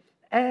Jesus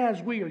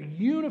as we are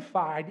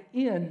unified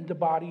in the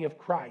body of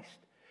Christ.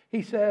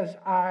 He says,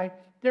 I,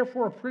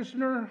 therefore, a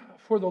prisoner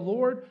for the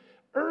Lord,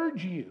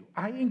 urge you,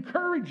 I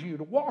encourage you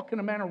to walk in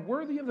a manner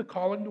worthy of the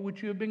calling to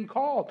which you have been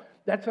called.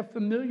 That's a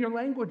familiar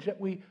language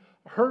that we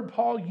heard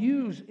Paul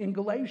use in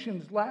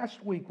Galatians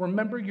last week.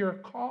 Remember your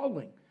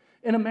calling.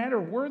 in a manner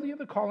worthy of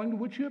the calling to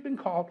which you have been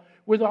called,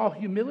 with all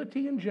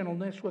humility and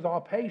gentleness, with all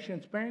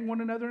patience, bearing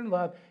one another in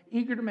love,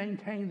 eager to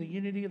maintain the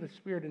unity of the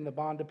Spirit in the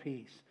bond of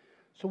peace.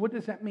 So what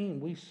does that mean?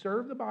 We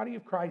serve the body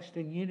of Christ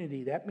in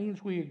unity. That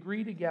means we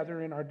agree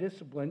together in our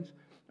disciplines,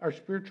 our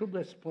spiritual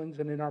disciplines,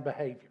 and in our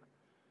behavior.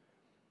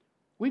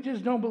 We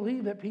just don't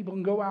believe that people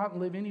can go out and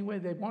live any way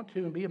they want to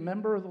and be a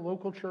member of the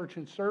local church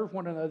and serve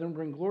one another and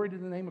bring glory to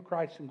the name of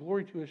Christ and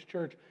glory to His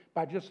church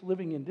by just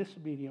living in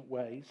disobedient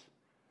ways.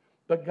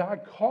 But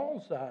God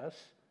calls us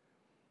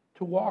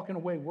to walk in a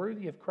way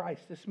worthy of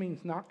Christ. This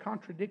means not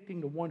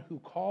contradicting the one who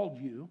called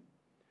you,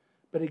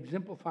 but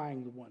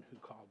exemplifying the one who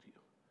called you.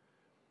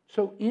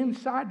 So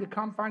inside the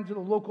confines of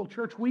the local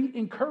church, we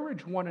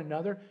encourage one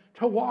another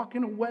to walk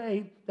in a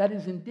way that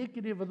is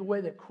indicative of the way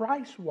that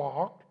Christ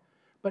walked,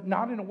 but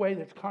not in a way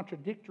that's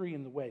contradictory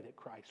in the way that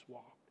Christ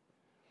walked.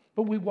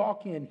 But we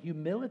walk in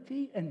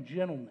humility and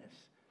gentleness.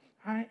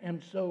 I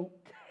am so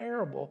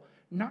terrible,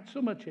 not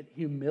so much at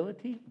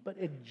humility, but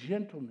at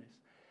gentleness.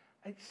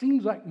 It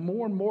seems like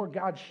more and more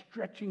God's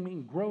stretching me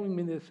and growing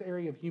me in this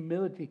area of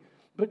humility.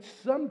 But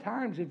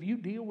sometimes if you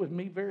deal with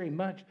me very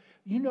much,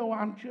 you know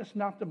I'm just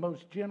not the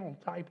most gentle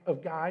type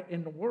of guy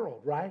in the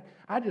world, right?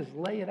 I just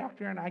lay it out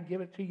there and I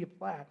give it to you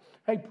flat.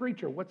 Hey,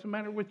 preacher, what's the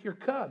matter with your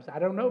Cubs? I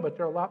don't know, but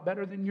they're a lot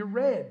better than your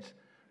Reds,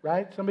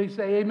 right? Somebody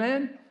say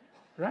amen,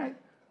 right?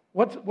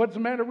 What's the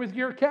matter with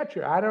your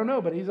catcher? I don't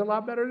know, but he's a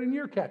lot better than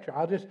your catcher.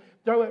 I'll just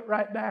throw it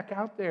right back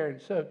out there.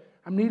 And so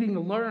I'm needing to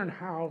learn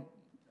how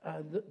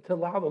to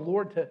allow the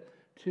Lord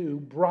to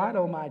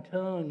bridle my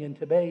tongue and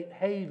to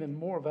behave in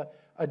more of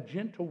a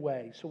gentle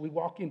way. So we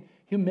walk in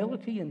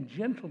humility and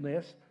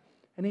gentleness.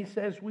 And he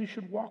says we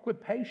should walk with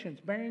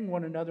patience, bearing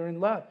one another in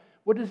love.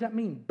 What does that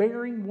mean?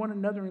 Bearing one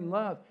another in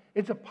love.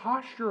 It's a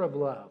posture of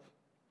love.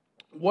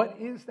 What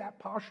is that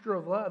posture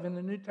of love in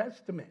the New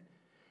Testament?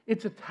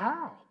 It's a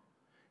towel.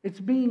 It's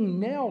being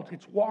knelt.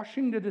 It's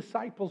washing the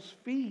disciples'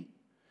 feet.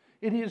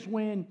 It is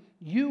when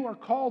you are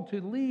called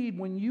to lead,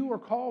 when you are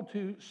called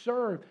to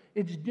serve.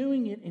 It's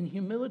doing it in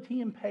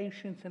humility and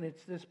patience, and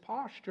it's this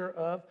posture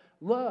of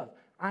love.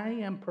 I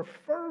am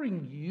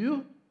preferring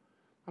you.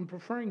 I'm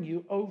preferring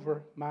you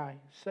over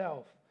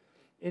myself.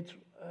 It's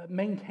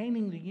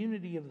maintaining the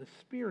unity of the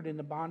Spirit in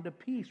the bond of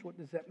peace. What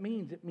does that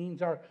mean? It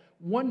means our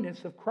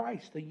oneness of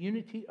Christ, the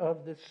unity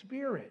of the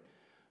Spirit.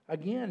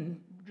 Again,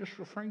 just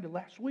referring to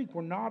last week,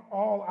 we're not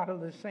all out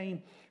of the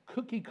same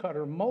cookie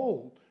cutter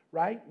mold,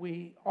 right?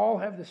 We all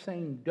have the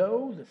same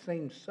dough, the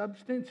same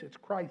substance. It's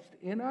Christ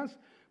in us,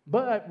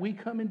 but we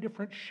come in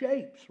different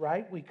shapes,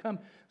 right? We come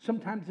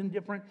sometimes in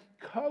different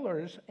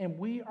colors, and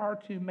we are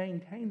to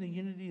maintain the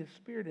unity of the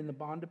Spirit in the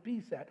bond of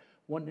peace, that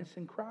oneness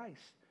in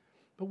Christ.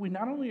 But we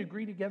not only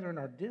agree together in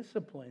our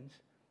disciplines,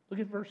 look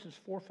at verses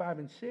 4, 5,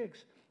 and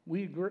 6.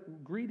 We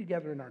agree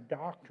together in our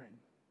doctrine.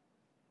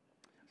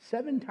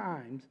 7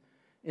 times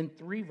in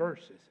 3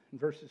 verses, in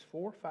verses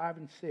 4, 5,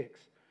 and 6,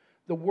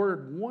 the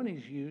word one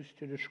is used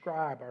to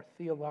describe our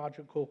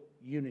theological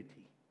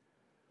unity.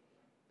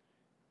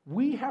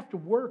 We have to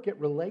work at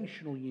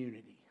relational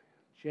unity,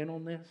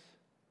 gentleness,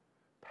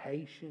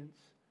 patience,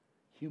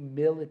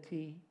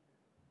 humility,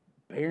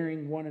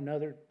 bearing one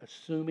another,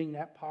 assuming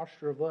that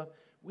posture of love.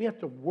 We have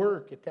to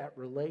work at that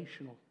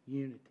relational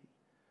unity.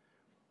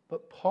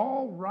 But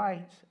Paul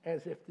writes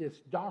as if this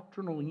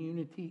doctrinal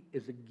unity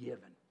is a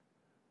given.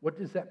 What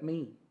does that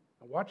mean?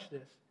 Now watch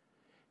this.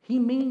 He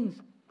means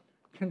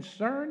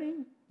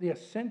concerning the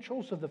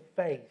essentials of the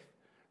faith,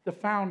 the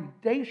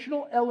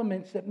foundational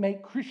elements that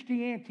make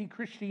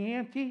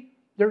Christianity,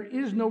 there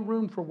is no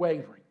room for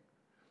wavering.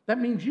 That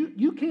means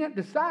you can't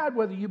decide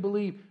whether you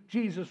believe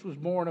Jesus was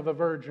born of a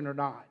virgin or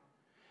not.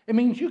 It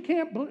means you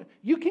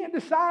can't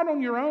decide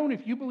on your own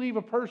if you believe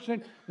a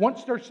person,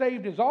 once they're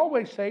saved, is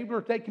always saved, or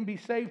if they can be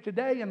saved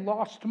today and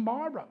lost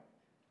tomorrow.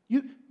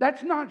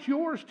 That's not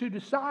yours to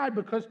decide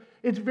because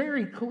it's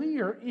very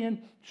clear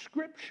in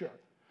Scripture.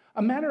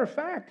 A matter of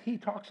fact, he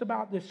talks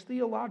about this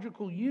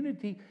theological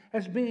unity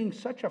as being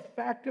such a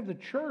fact of the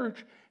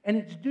church, and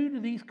it's due to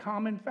these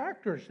common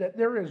factors, that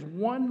there is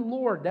one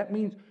Lord. That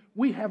means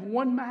we have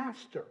one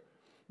master.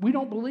 We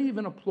don't believe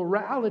in a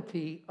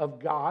plurality of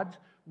gods.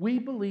 We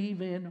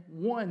believe in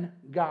one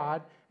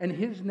God, and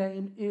His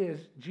name is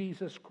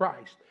Jesus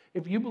Christ.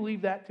 If you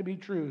believe that to be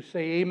true,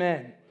 say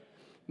amen.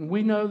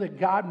 We know that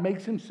God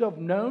makes Himself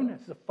known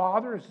as the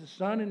Father, as the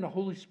Son, and the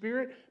Holy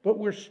Spirit, but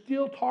we're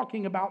still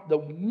talking about the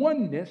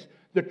oneness,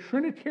 the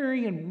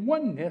Trinitarian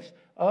oneness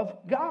of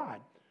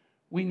God.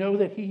 We know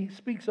that He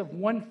speaks of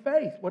one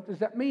faith. What does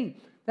that mean?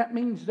 That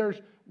means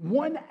there's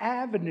one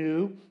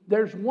avenue,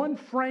 there's one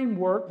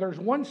framework, there's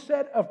one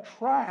set of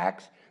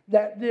tracks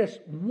that this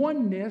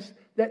oneness,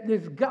 that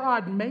this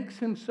God makes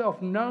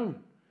Himself known.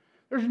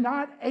 There's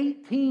not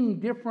 18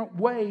 different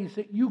ways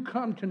that you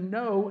come to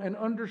know and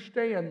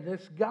understand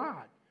this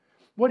God.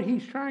 What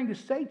He's trying to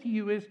say to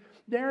you is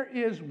there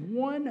is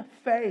one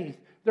faith.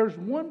 There's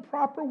one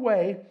proper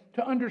way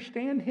to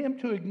understand Him,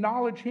 to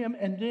acknowledge Him,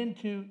 and then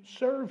to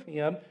serve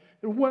Him.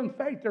 There's one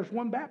faith. There's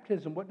one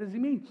baptism. What does He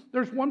mean?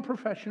 There's one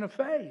profession of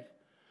faith.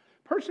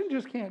 Person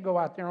just can't go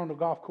out there on the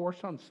golf course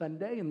on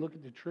Sunday and look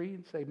at the tree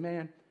and say,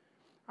 man,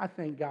 I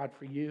thank God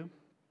for you.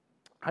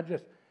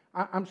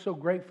 I'm so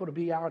grateful to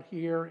be out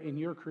here in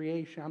your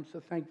creation. I'm so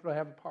thankful to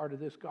have a part of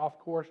this golf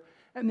course.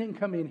 And then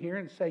come in here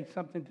and say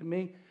something to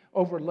me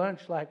over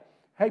lunch like,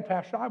 hey,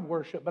 Pastor, I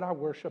worship, but I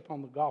worship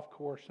on the golf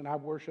course. And I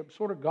worship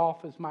sort of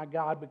golf as my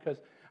God because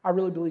I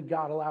really believe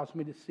God allows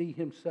me to see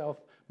himself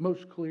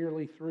most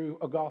clearly through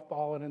a golf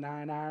ball and a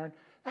 9-iron.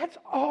 That's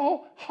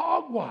all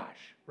hogwash,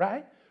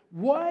 right?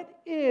 What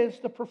is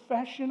the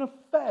profession of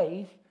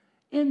faith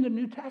in the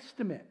New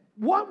Testament?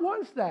 What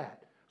was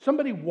that?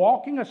 Somebody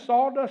walking a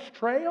sawdust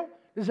trail?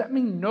 Does that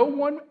mean no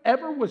one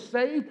ever was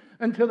saved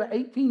until the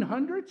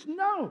 1800s?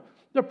 No.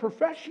 The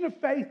profession of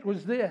faith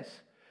was this.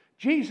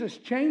 Jesus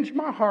changed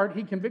my heart.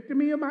 He convicted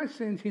me of my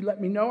sins. He let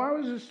me know I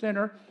was a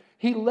sinner.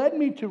 He led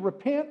me to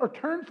repent or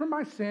turn from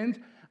my sins.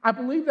 I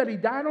believe that he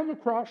died on the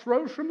cross,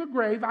 rose from the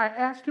grave. I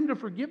asked him to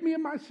forgive me of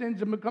my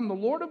sins and become the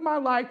Lord of my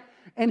life.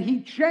 And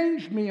he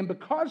changed me. And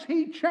because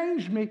he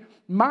changed me,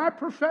 my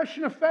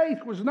profession of faith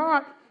was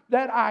not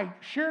that I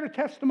shared a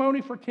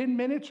testimony for 10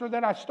 minutes or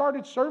that I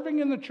started serving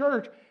in the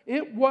church.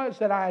 It was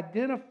that I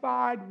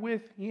identified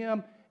with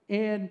him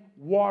in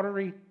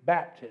watery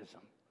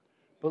baptism.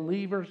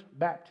 Believer's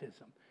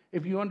baptism.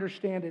 If you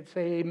understand it,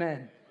 say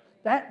amen.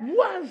 That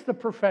was the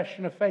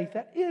profession of faith.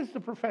 That is the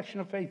profession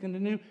of faith in the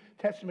New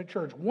Testament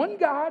church. One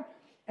God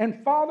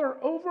and Father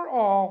over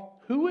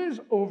all, who is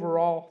over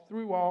all,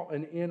 through all,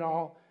 and in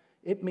all.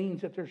 It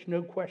means that there's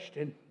no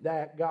question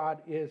that God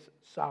is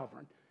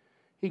sovereign.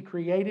 He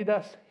created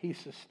us. He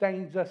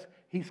sustains us.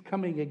 He's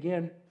coming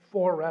again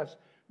for us.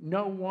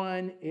 No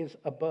one is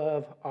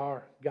above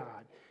our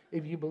God.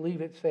 If you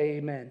believe it, say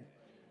amen.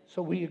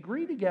 So we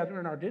agree together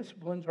in our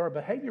disciplines, our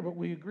behavior, but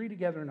we agree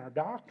together in our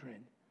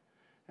doctrine.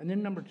 And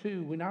then number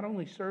two, we not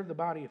only serve the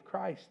body of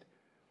Christ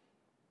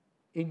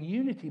in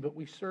unity, but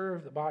we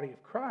serve the body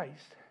of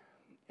Christ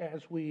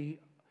as we,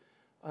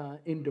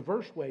 in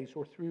diverse ways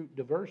or through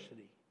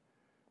diversity.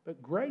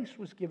 But grace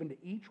was given to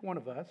each one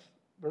of us,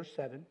 verse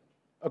 7,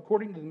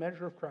 according to the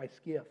measure of Christ's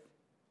gift.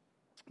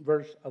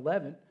 Verse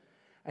 11,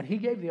 and he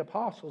gave the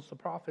apostles, the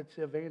prophets,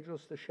 the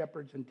evangelists, the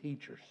shepherds, and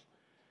teachers.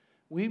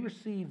 We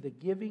receive the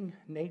giving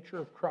nature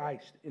of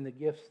Christ in the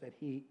gifts that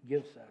he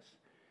gives us.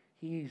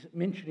 He's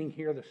mentioning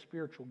here the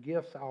spiritual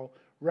gifts. I'll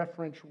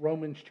reference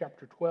Romans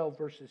chapter 12,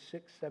 verses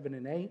 6, 7,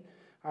 and 8.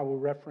 I will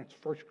reference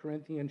 1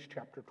 Corinthians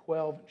chapter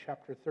 12 and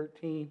chapter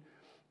 13.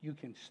 You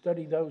can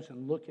study those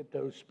and look at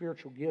those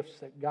spiritual gifts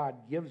that God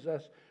gives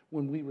us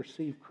when we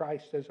receive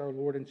Christ as our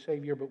Lord and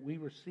Savior, but we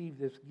receive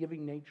this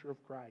giving nature of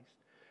Christ.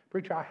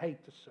 Preacher, I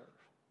hate to serve.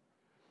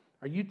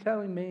 Are you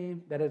telling me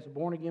that as a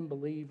born-again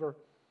believer,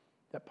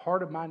 that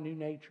part of my new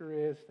nature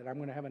is that I'm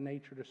going to have a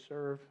nature to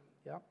serve?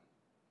 Yep,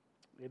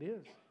 it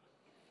is.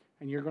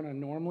 And you're going to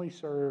normally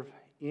serve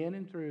in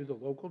and through the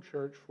local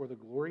church for the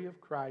glory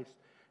of Christ,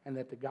 and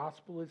that the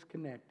gospel is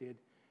connected,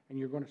 and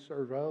you're going to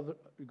serve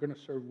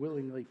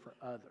willingly for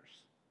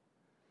others.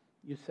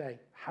 You say,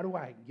 how do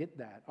I get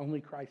that? Only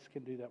Christ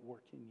can do that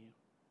work in you.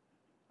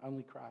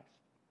 Only Christ.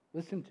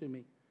 Listen to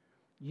me.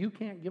 You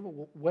can't give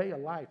away a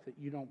life that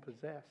you don't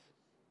possess.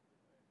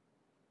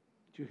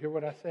 Did you hear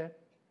what I said?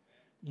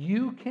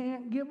 You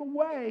can't give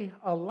away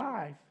a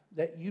life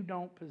that you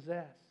don't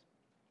possess.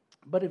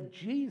 But if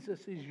Jesus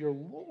is your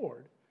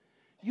Lord,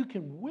 you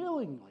can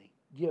willingly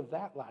give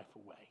that life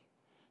away.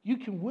 You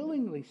can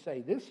willingly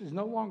say, this is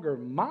no longer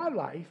my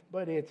life,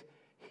 but it's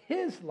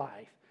his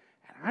life.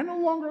 And I no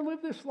longer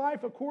live this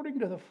life according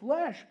to the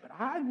flesh, but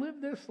I live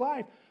this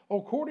life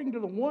according to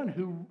the one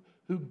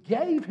who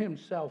gave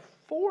himself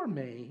for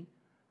me.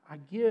 I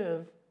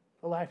give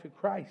the life of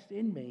Christ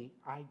in me.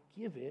 I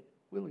give it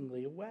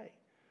willingly away.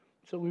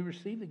 So we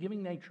receive the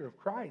giving nature of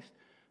Christ,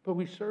 but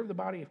we serve the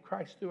body of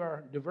Christ through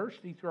our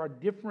diversity, through our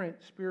different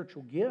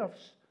spiritual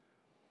gifts.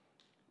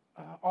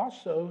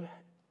 Also,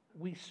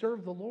 we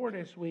serve the Lord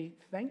as we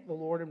thank the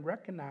Lord and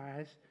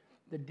recognize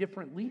the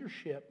different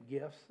leadership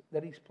gifts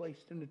that he's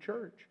placed in the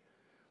church.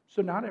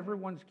 So not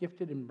everyone's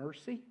gifted in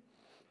mercy,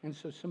 and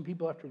so some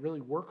people have to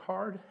really work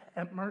hard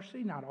at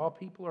mercy. Not all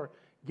people are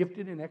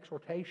gifted in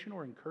exhortation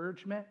or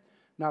encouragement.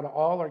 Not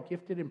all are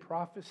gifted in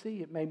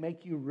prophecy. It may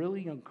make you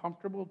really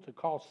uncomfortable to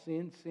call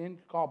sin, sin,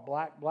 to call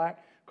black,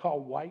 black,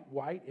 call white,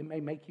 white. It may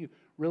make you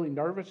really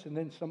nervous. And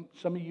then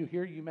some of you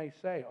here, you may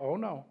say, oh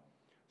no,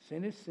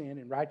 sin is sin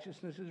and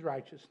righteousness is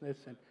righteousness.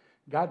 And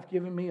God's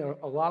given me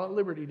a lot of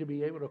liberty to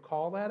be able to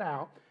call that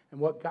out. And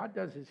what God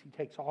does is he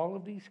takes all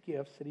of these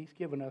gifts that he's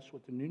given us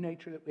with the new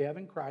nature that we have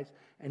in Christ,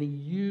 and he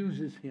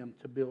uses him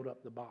to build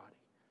up the body.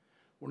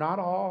 We're not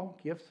all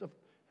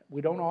we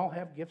don't all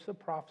have gifts of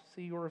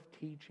prophecy or of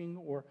teaching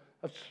or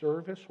of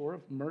service or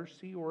of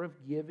mercy or of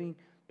giving,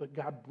 but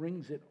God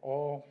brings it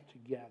all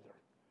together.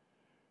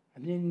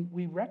 And then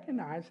we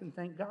recognize and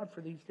thank God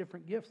for these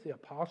different gifts. The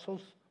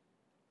apostles,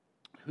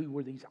 who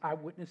were these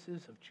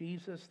eyewitnesses of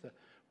Jesus, the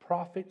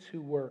prophets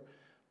who were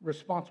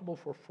responsible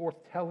for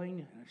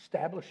foretelling and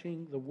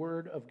establishing the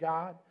word of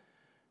God,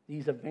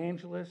 these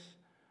evangelists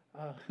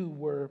who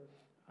were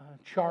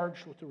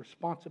charged with the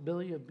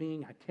responsibility of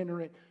being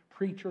itinerant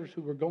preachers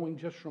who were going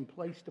just from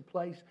place to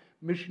place,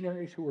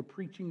 missionaries who were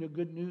preaching the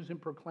good news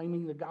and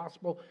proclaiming the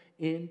gospel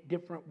in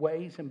different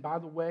ways. And by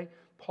the way,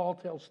 Paul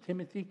tells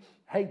Timothy,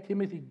 hey,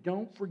 Timothy,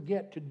 don't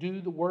forget to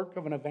do the work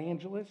of an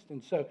evangelist.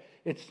 And so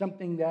it's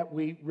something that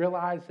we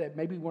realize that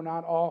maybe we're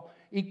not all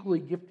equally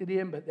gifted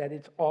in, but that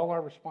it's all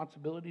our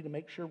responsibility to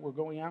make sure we're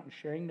going out and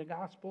sharing the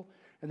gospel.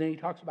 And then he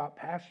talks about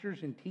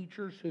pastors and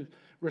teachers whose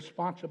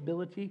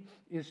responsibility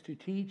is to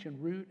teach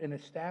and root and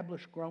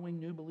establish growing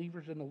new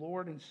believers in the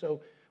Lord. And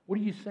so what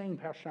are you saying,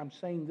 Pastor? I'm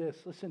saying this.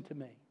 Listen to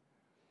me.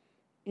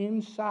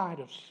 Inside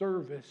of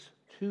service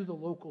to the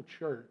local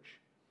church,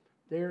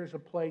 there is a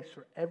place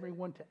for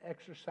everyone to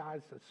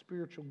exercise the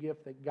spiritual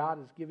gift that God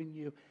has given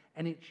you.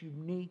 And it's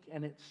unique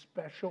and it's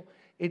special.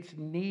 It's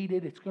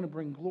needed. It's going to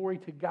bring glory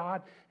to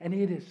God. And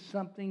it is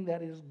something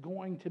that is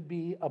going to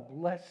be a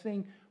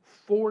blessing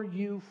for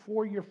you,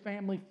 for your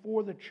family,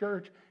 for the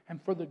church,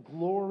 and for the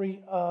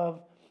glory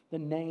of the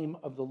name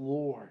of the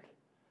Lord.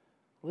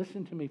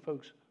 Listen to me,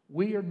 folks.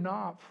 We are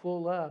not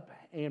full up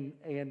and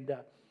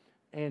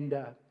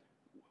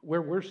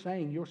where we're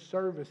saying your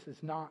service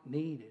is not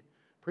needed.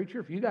 Preacher,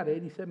 if you got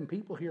 87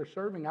 people here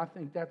serving, I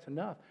think that's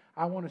enough.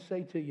 I want to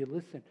say to you,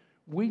 listen,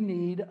 we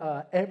need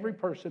every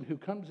person who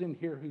comes in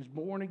here who's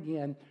born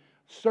again,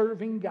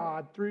 serving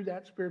God through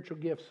that spiritual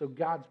gift so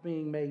God's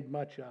being made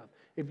much of.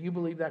 If you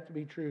believe that to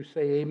be true,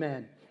 say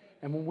amen.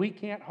 And when we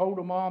can't hold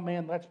them all,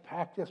 man, let's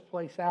pack this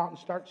place out and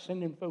start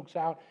sending folks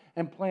out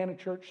and plant a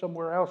church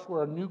somewhere else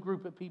where a new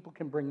group of people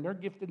can bring their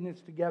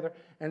giftedness together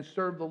and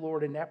serve the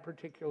Lord in that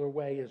particular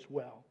way as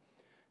well.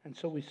 And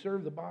so we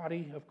serve the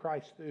body of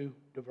Christ through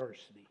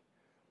diversity.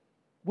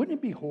 Wouldn't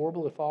it be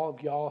horrible if all of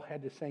y'all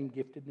had the same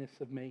giftedness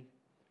of me?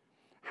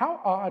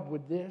 How odd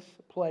would this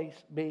place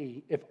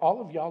be if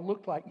all of y'all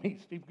looked like me?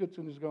 Steve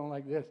Goodson is going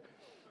like this.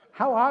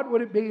 How odd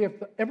would it be if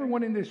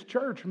everyone in this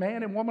church,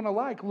 man and woman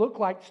alike, looked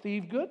like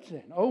Steve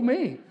Goodson? Oh,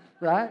 me,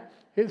 right?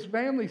 His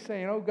family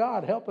saying, oh,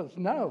 God, help us.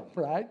 No,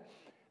 right?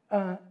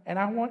 And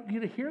I want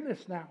you to hear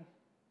this now.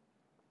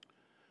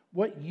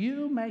 What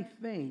you may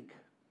think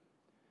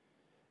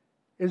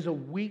is a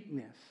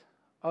weakness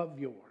of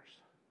yours,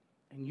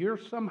 and you're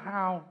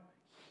somehow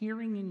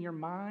hearing in your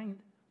mind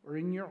or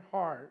in your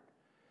heart,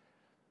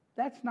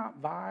 that's not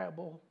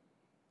viable.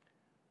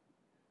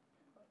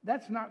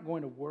 That's not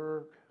going to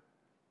work.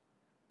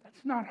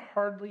 That's not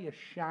hardly as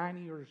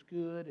shiny or as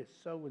good as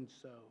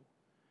so-and-so.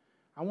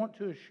 I want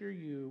to assure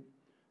you,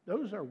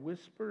 those are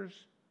whispers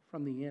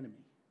from the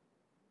enemy.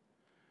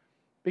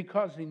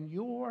 Because in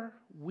your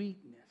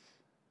weakness,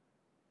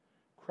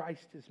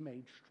 Christ is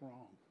made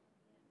strong.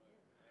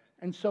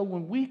 And so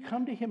when we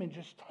come to Him and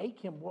just take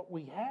Him what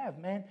we have,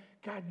 man,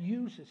 God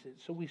uses it.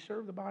 So we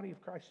serve the body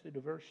of Christ through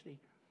diversity,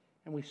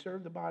 and we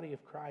serve the body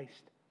of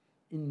Christ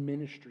in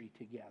ministry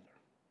together.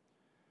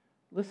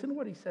 Listen to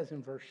what He says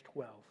in verse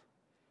 12.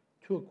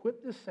 To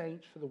equip the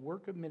saints for the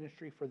work of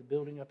ministry for the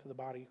building up of the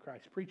body of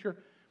Christ. Preacher,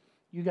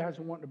 you guys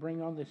are wanting to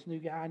bring on this new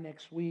guy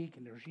next week,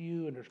 and there's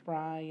you, and there's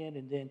Brian,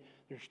 and then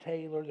there's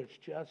Taylor, there's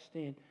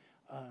Justin,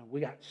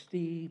 we got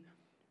Steve.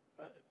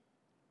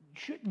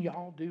 Shouldn't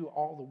y'all do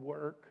all the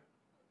work?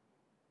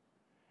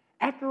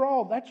 After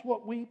all, that's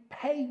what we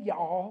pay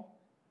y'all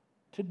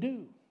to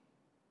do.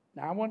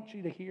 Now, I want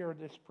you to hear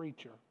this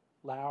preacher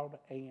loud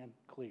and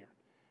clear.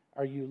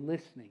 Are you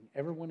listening?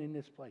 Everyone in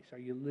this place, are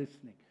you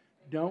listening?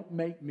 Don't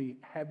make me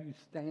have you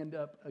stand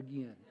up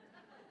again.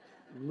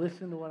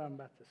 Listen to what I'm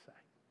about to say.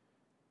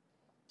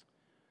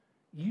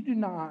 You do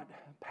not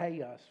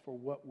pay us for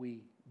what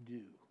we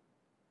do.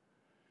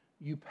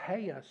 You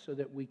pay us so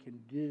that we can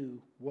do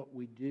what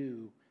we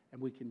do, and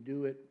we can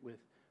do it with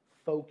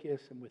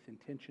focus and with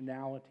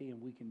intentionality,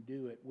 and we can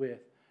do it with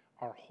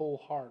our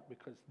whole heart,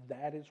 because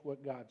that is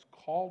what God's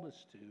called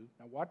us to.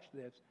 Now watch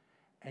this.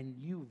 And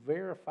you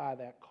verify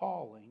that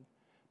calling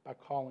by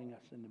calling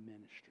us into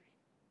ministry.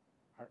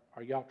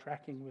 Are y'all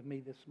tracking with me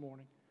this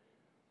morning?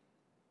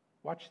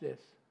 Watch this.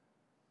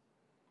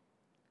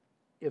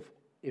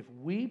 If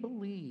we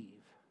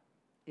believe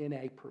in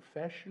a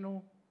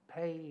professional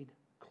paid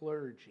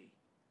clergy,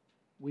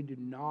 we do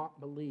not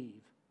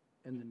believe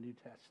in the New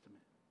Testament.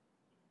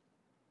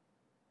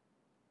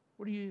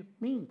 What do you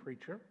mean,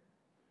 preacher?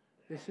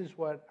 This is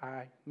what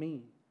I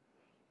mean.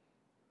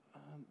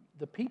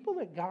 The people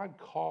that God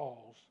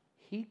calls,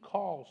 He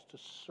calls to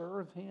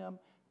serve Him,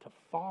 to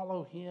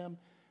follow Him,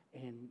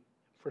 and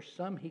for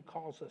some, He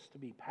calls us to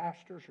be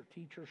pastors or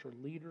teachers or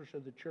leaders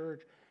of the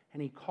church,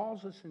 and He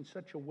calls us in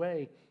such a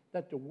way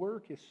that the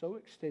work is so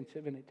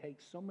extensive and it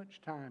takes so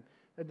much time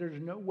that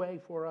there's no way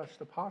for us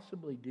to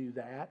possibly do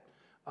that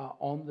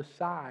on the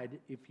side,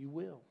 if you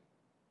will.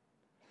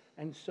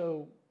 And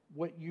so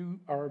what you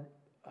are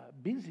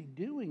busy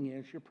doing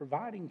is you're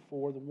providing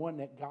for the one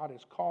that God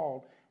has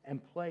called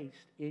and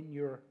placed in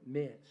your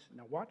midst.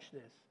 Now watch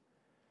this.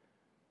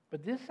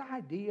 But this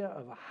idea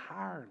of a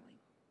hireling,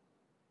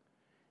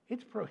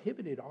 it's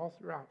prohibited all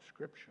throughout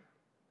Scripture.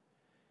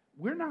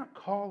 We're not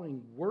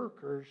calling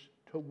workers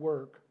to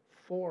work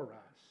for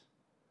us.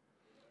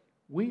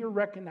 We are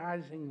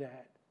recognizing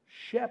that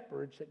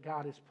shepherds that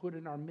God has put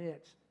in our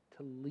midst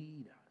to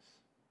lead us.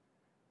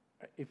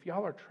 If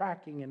y'all are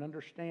tracking and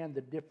understand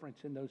the difference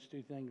in those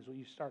two things, will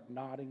you start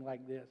nodding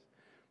like this?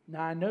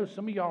 Now, I know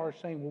some of y'all are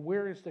saying, well,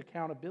 where is the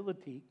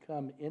accountability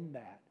come in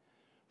that?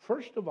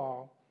 First of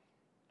all,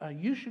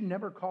 you should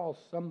never call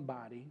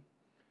somebody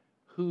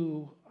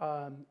who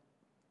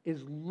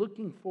is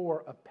looking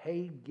for a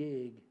paid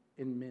gig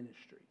in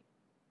ministry.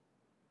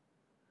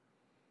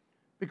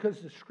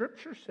 Because the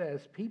scripture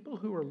says people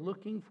who are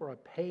looking for a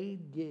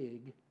paid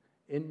gig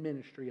in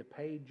ministry, a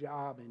paid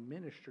job in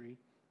ministry,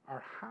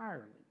 are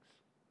hirelings.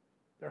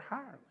 They're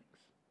hirelings.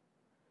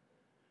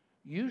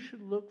 You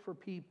should look for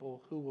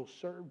people who will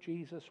serve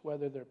Jesus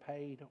whether they're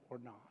paid or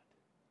not.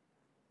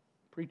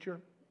 Preacher,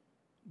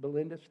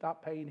 Belinda,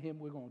 stop paying him.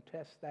 We're going to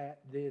test that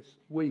this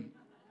week.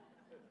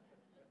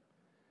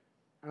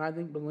 And I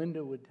think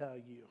Belinda would tell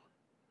you,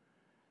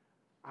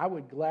 I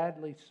would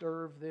gladly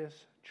serve this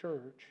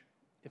church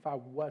if I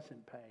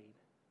wasn't paid.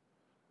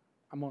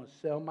 I'm going to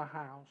sell my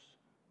house.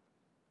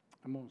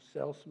 I'm going to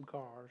sell some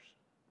cars.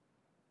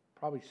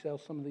 Probably sell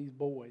some of these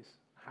boys.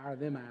 Hire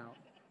them out.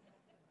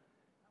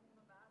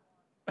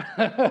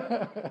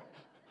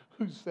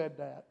 Who said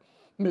that?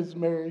 Miss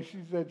Mary, she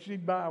said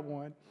she'd buy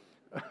one.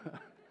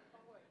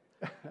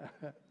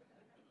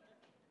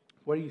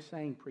 What are you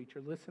saying,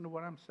 preacher? Listen to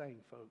what I'm saying,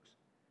 folks.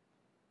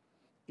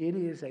 It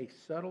is a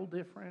subtle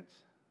difference,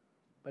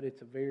 but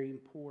it's a very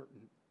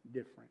important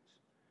difference.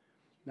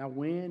 Now,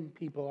 when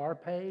people are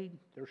paid,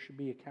 there should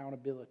be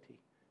accountability.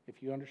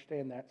 If you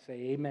understand that, say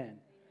amen.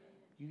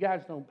 You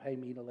guys don't pay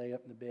me to lay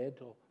up in the bed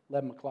till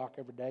 11 o'clock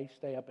every day,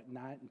 stay up at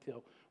night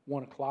until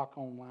 1 o'clock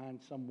online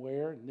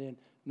somewhere, and then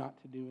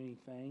not to do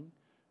anything.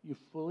 You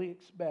fully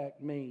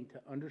expect me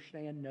to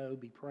understand, know,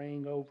 be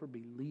praying over,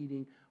 be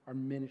leading our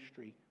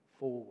ministry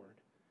forward.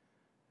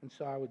 And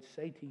so I would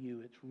say to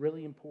you, it's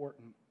really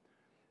important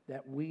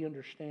that we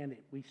understand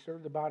it. We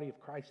serve the body of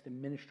Christ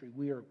in ministry.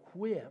 We are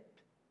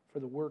equipped for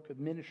the work of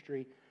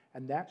ministry,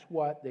 and that's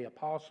what the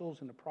apostles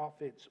and the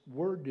prophets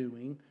were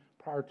doing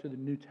prior to the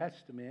New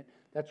Testament.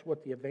 That's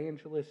what the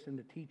evangelists and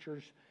the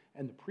teachers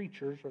and the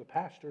preachers or the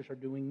pastors are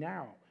doing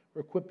now.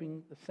 We're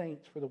equipping the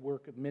saints for the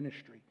work of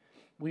ministry.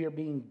 We are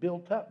being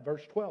built up,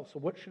 verse 12. So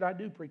what should I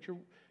do, preacher?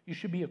 You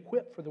should be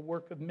equipped for the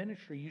work of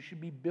ministry. You should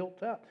be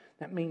built up.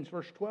 That means,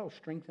 verse 12,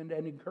 strengthened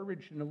and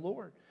encouraged in the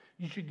Lord.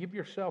 You should give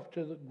yourself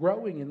to the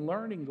growing and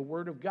learning the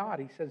Word of God.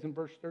 He says in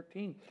verse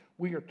 13,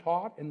 we are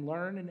taught and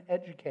learned and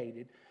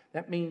educated.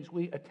 That means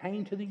we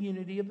attain to the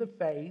unity of the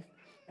faith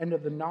and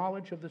of the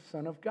knowledge of the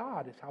Son of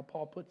God, is how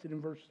Paul puts it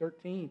in verse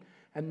 13.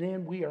 And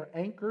then we are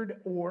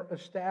anchored or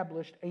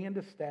established and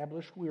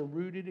established. We are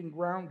rooted and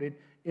grounded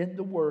in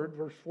the Word,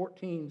 verse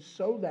 14,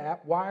 so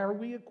that, why are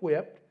we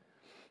equipped?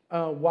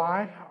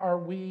 Why are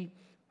we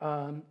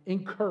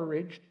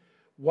encouraged?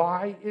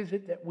 Why is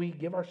it that we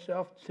give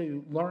ourselves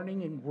to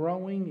learning and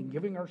growing and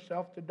giving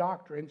ourselves to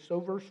doctrine? So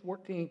verse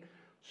 14,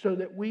 so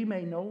that we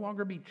may no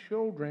longer be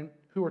children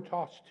who are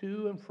tossed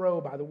to and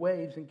fro by the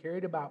waves and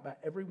carried about by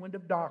every wind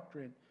of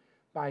doctrine,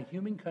 by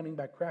human cunning,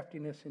 by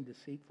craftiness and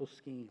deceitful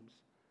schemes.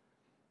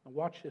 Now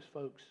watch this,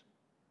 folks.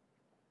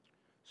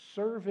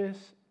 Service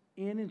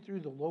in and through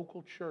the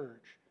local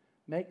church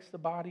makes the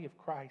body of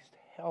Christ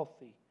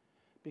healthy,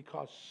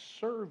 because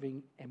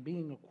serving and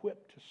being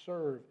equipped to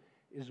serve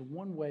is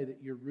one way that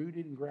you're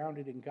rooted and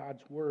grounded in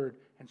God's Word,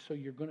 and so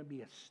you're going to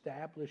be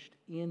established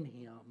in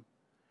Him,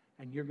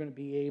 and you're going to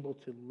be able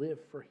to live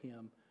for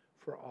Him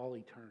for all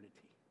eternity.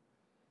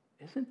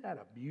 Isn't that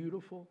a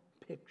beautiful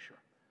picture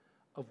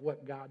of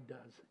what God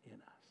does in us?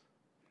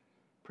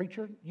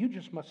 Preacher, you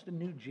just must have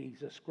knew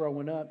Jesus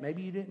growing up.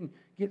 Maybe you didn't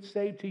get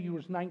saved till you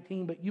was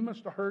 19, but you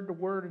must have heard the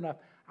Word enough.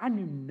 I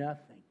knew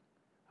nothing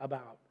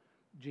about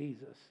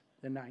Jesus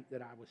the night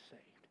that I was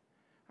saved.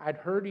 I'd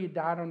heard He had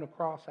died on the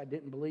cross. I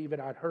didn't believe it.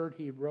 I'd heard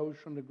He had rose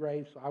from the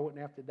grave so I wouldn't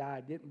have to die.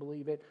 I didn't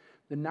believe it.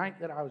 The night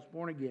that I was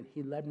born again,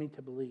 He led me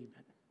to believe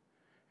it.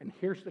 And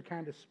here's the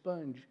kind of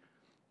sponge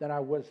that I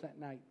was that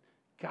night.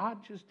 God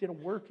just did a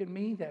work in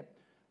me that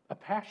a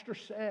pastor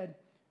said,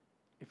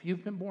 if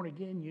you've been born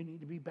again, you need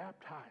to be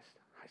baptized.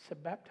 I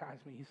said, baptize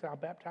me. He said, I'll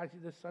baptize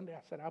you this Sunday.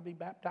 I said, I'll be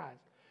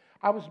baptized.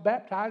 I was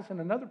baptized, and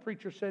another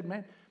preacher said,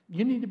 man,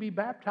 you need to be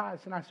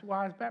baptized. And I said, well,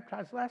 I was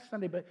baptized last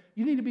Sunday, but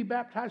you need to be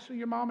baptized so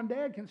your mom and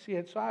dad can see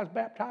it. So I was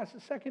baptized the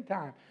second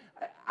time.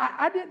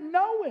 I didn't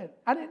know it.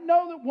 I didn't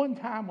know that one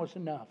time was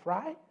enough,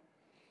 right?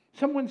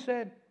 Someone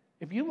said,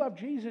 if you love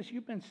Jesus,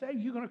 you've been saved,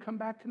 you're going to come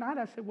back tonight.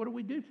 I said, what do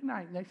we do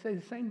tonight? And they say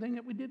the same thing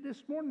that we did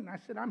this morning. I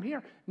said, I'm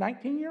here,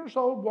 19 years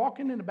old,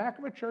 walking in the back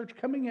of a church,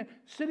 coming in,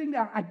 sitting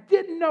down. I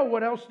didn't know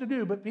what else to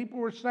do, but people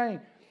were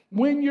saying,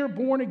 when you're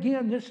born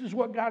again, this is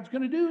what God's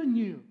going to do in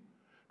you.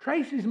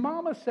 Tracy's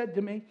mama said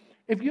to me,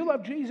 if you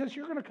love Jesus,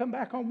 you're going to come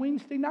back on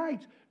Wednesday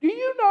nights. Do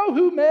you know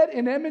who met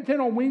in Edmonton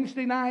on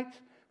Wednesday nights?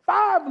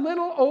 5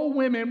 little old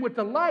women with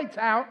the lights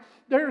out.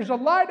 There's a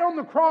light on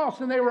the cross,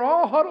 and they were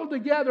all huddled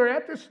together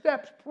at the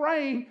steps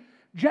praying.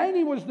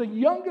 Janie was the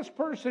youngest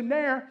person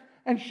there,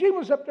 and she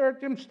was up there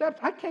at them steps.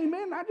 I came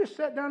in, I just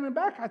sat down in the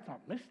back. I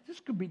thought, this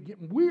could be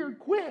getting weird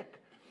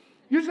quick.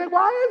 You say,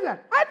 why is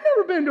that? I've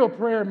never been to a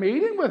prayer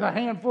meeting with a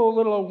handful of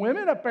little old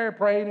women up there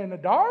praying in the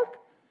dark.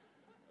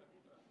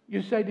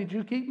 You say, did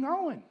you keep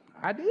going?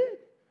 I did.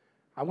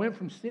 I went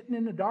from sitting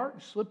in the dark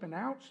and slipping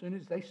out as soon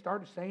as they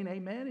started saying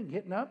amen and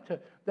getting up to,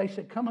 they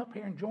said, come up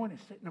here and join us,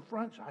 sit in the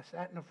front. So I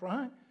sat in the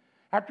front.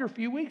 After a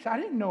few weeks, I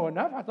didn't know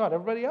enough. I thought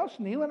everybody else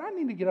kneeling. I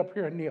need to get up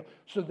here and kneel.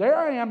 So there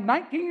I am,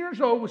 19 years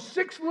old, with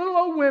 6 little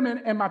old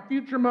women and my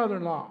future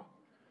mother-in-law.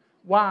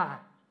 Why?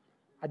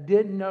 I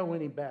didn't know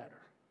any better.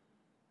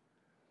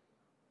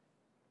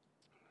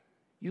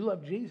 You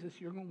love Jesus,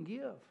 you're going to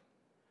give.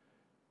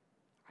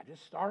 I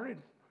just started.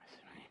 I said,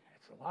 man,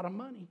 that's a lot of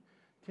money.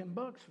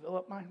 $10, fill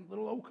up my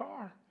little old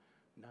car.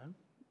 No,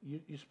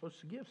 you're supposed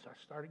to give, so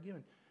I started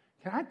giving.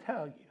 Can I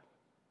tell you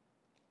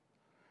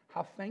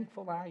how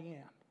thankful I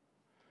am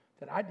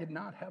that I did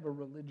not have a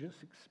religious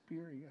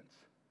experience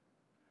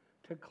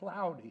to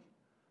cloudy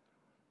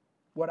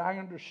what I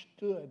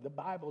understood the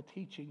Bible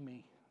teaching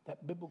me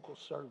that biblical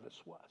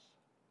service was.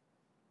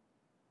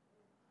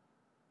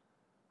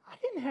 I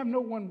didn't have no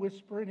one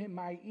whispering in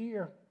my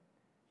ear,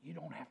 you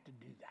don't have to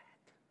do that.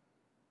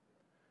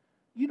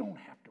 You don't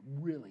have to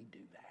really do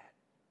that.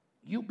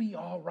 You'll be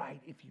all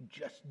right if you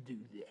just do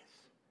this.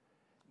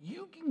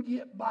 You can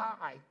get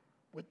by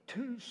with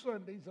 2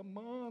 Sundays a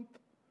month.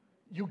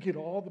 You'll get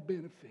all the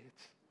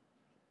benefits.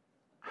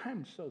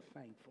 I'm so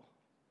thankful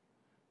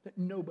that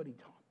nobody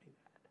taught me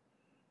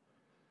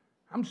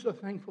that. I'm so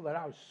thankful that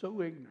I was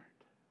so ignorant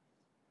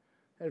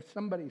that if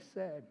somebody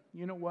said,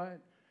 you know what,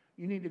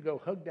 you need to go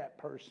hug that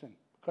person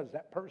because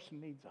that person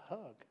needs a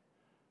hug.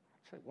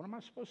 I'd say, what am I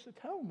supposed to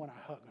tell them when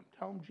I hug them?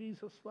 Tell them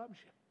Jesus loves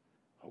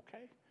you.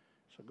 Okay?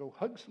 So go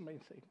hug somebody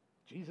and say,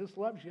 Jesus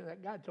loves you.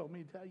 That guy told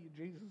me to tell you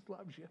Jesus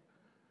loves you.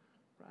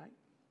 Right?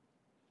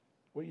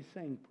 What are you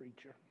saying,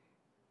 preacher?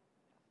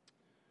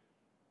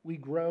 We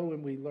grow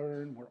and we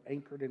learn. We're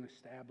anchored and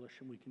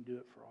established, and we can do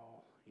it for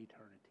all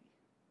eternity.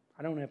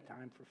 I don't have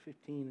time for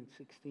 15 and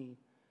 16,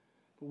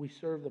 but we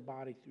serve the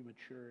body through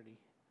maturity.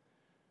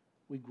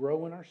 We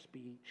grow in our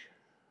speech.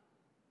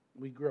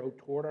 We grow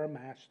toward our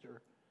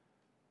master.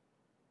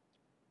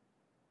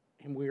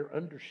 And we are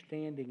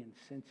understanding and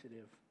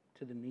sensitive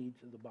to the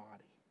needs of the body.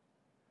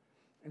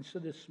 And so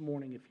this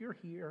morning, if you're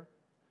here,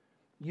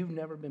 you've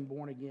never been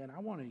born again, I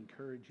want to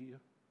encourage you.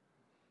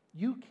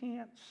 You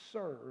can't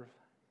serve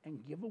and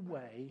give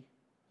away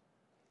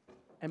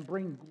and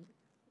bring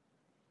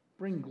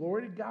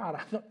glory to God.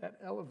 I thought that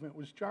elephant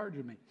was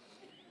charging me.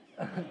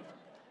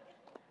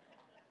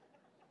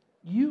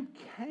 You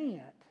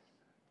can't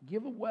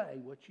give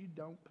away what you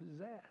don't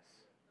possess.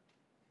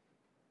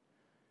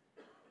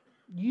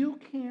 You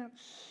can't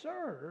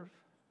serve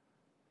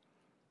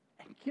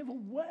and give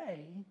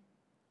away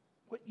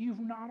what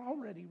you've not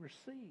already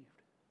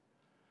received.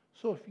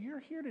 So if you're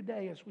here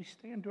today as we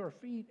stand to our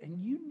feet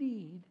and you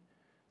need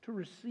to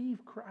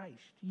receive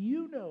Christ,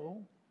 you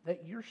know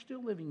that you're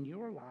still living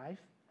your life,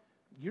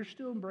 you're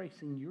still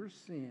embracing your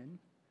sin,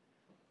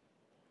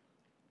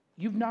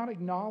 you've not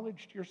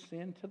acknowledged your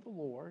sin to the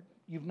Lord,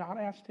 you've not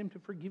asked Him to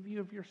forgive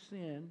you of your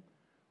sin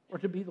or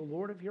to be the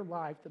Lord of your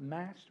life, the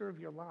master of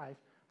your life,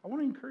 I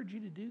want to encourage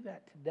you to do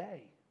that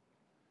today.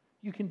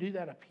 You can do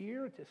that up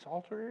here at this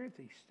altar area, at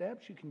these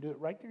steps. You can do it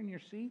right there in your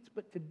seats.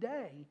 But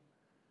today,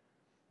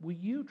 will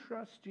you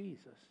trust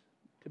Jesus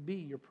to be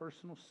your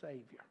personal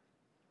Savior?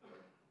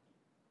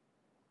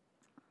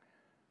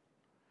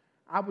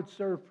 I would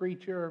serve,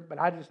 preacher, but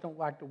I just don't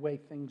like the way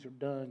things are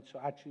done, so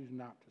I choose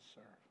not to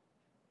serve.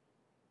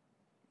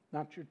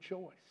 Not your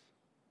choice.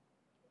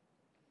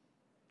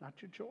 Not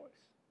your choice.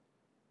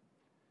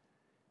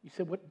 You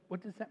said,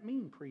 what does that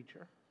mean,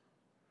 preacher?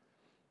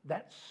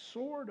 That's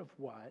sort of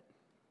what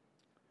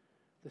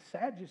the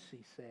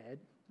Sadducees said,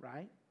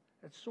 right?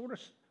 That's sort of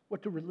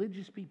what the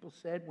religious people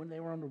said when they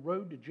were on the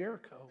road to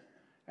Jericho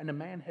and the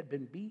man had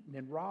been beaten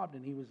and robbed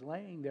and he was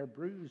laying there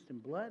bruised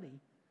and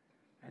bloody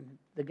and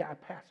the guy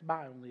passed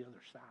by on the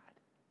other side,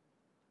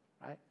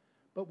 right?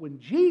 But when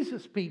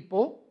Jesus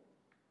people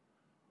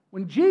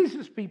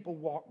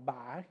walked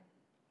by,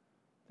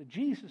 the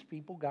Jesus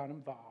people got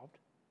involved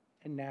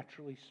and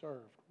naturally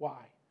served. Why?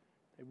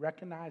 They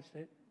recognized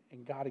it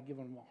and God had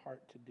given them a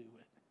heart to do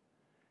it.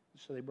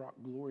 So they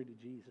brought glory to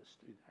Jesus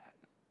through that.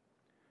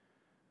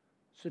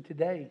 So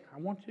today, I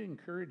want to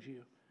encourage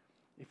you,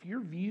 if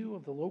your view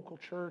of the local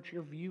church,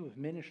 your view of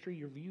ministry,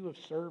 your view of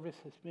service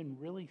has been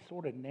really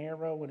sort of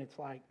narrow and it's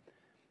like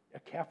a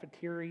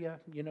cafeteria,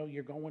 you know,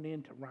 you're going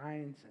into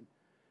Ryan's and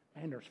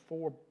man, there's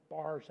 4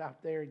 bars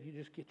out there and you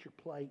just get your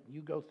plate and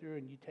you go through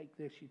and you take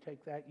this, you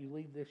take that, you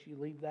leave this, you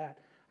leave that.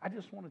 I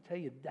just want to tell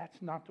you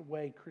that's not the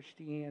way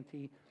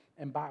Christianity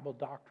and Bible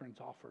doctrine's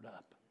offered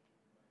up.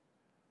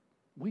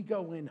 We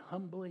go in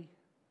humbly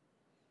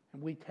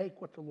and we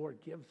take what the Lord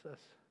gives us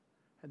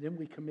and then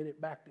we commit it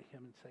back to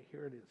Him and say,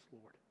 here it is,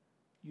 Lord.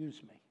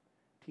 Use me.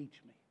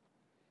 Teach me.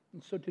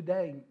 And so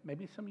today,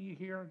 maybe some of you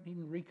here need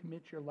to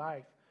recommit your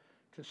life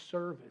to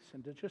service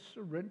and to just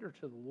surrender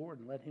to the Lord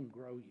and let Him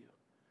grow you.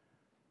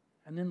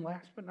 And then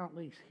last but not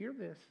least, hear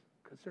this,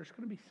 because there's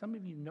going to be some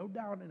of you, no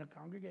doubt, in a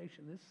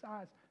congregation this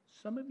size,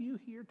 some of you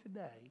here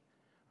today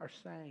are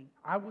saying,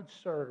 I would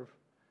serve,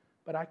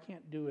 but I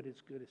can't do it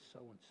as good as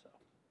so-and-so.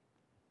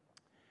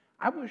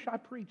 I wish I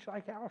preached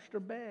like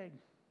Alistair Begg,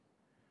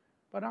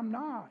 but I'm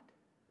not.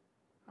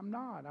 I'm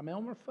not. I'm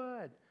Elmer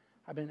Fudd.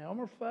 I've been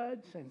Elmer Fudd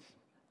since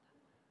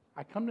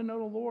I come to know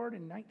the Lord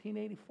in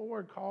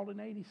 1984, called in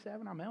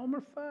 87. I'm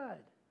Elmer Fudd.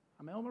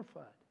 I'm Elmer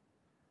Fudd.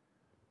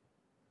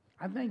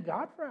 I thank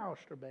God for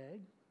Alistair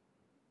Begg.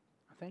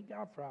 I thank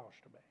God for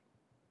Alistair Begg.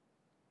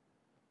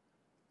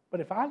 But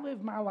if I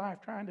lived my life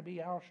trying to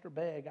be Alistair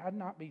Begg, I'd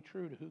not be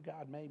true to who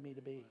God made me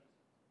to be.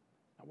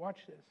 Now watch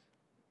this.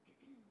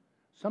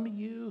 Some of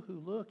you who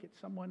look at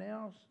someone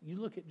else,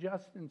 you look at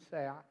Justin and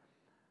say,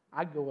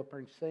 I'd go up there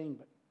and sing,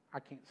 but I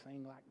can't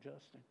sing like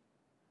Justin.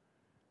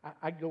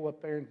 I'd go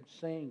up there and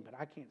sing, but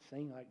I can't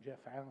sing like Jeff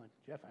Allen.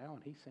 Jeff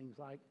Allen, he sings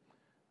like,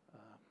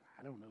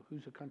 I don't know,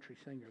 who's a country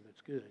singer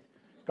that's good?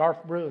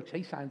 Garth Brooks,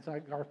 he sounds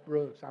like Garth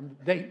Brooks. I'm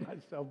dating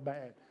myself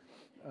bad.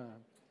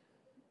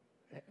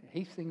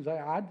 He sings like,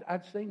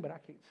 I'd sing, but I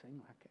can't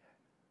sing like that.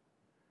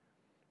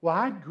 Well,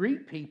 I'd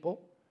greet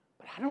people,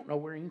 but I don't know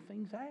where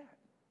anything's at.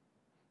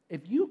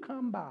 If you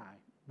come by,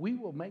 we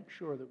will make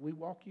sure that we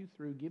walk you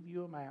through, give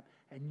you a map,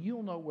 and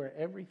you'll know where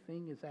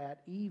everything is at,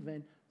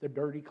 even the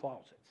dirty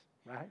closets,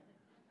 right?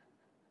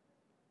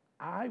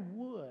 I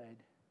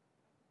would,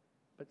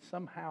 but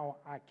somehow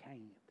I can't.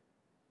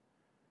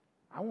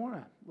 I want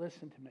to,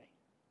 listen to me.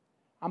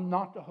 I'm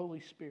not the Holy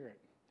Spirit,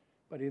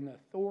 but in the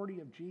authority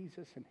of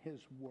Jesus and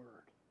His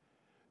Word,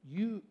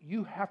 you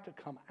have to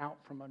come out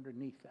from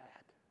underneath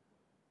that.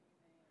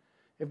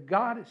 If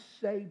God has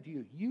saved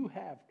you, you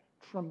have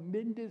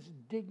tremendous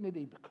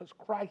dignity because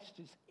Christ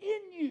is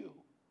in you.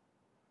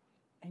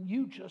 And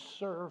you just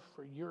serve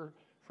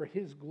for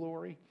His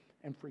glory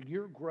and for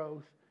your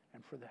growth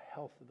and for the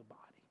health of the body.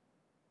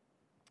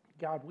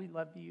 God, we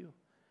love you.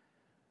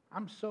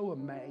 I'm so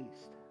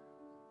amazed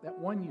that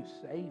one, you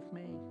saved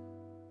me.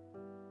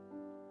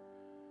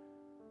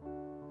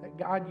 That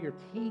God, you're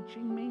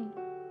teaching me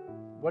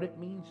what it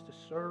means to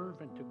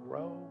serve and to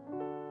grow.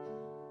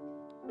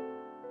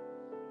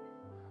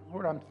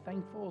 Lord, I'm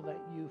thankful that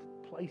you've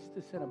placed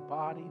us in a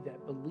body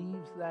that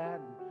believes that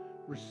and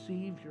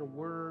receives your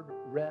word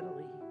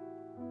readily.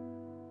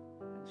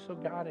 And so,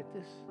 God, at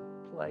this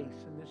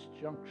place, in this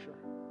juncture,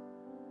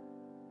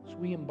 as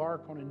we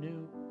embark on a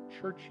new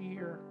church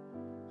year,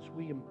 as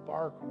we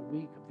embark on a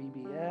week of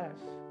VBS,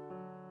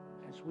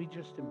 as we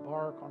just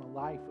embark on a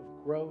life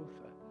of growth,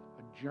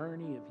 a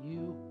journey of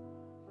you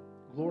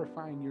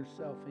glorifying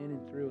yourself in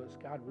and through us,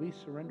 God, we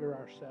surrender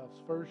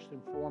ourselves first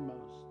and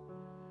foremost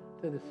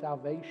to the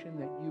salvation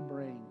that you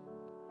bring,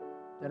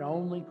 that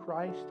only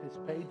Christ has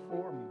paid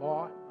for and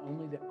bought,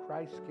 only that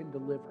Christ can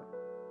deliver.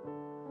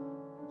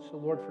 So,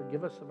 Lord,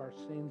 forgive us of our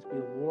sins. Be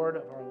Lord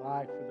of our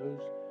life for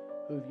those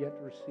who have yet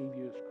to receive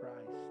you as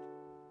Christ.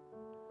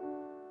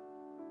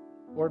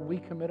 Lord, we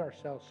commit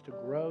ourselves to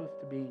growth,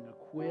 to being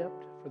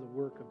equipped for the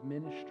work of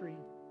ministry,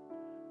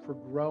 for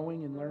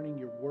growing and learning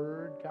your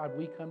word. God,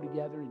 we come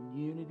together in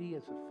unity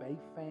as a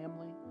faith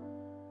family,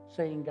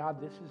 saying, God,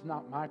 this is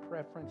not my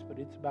preference, but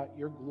it's about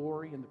your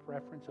glory and the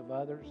preference of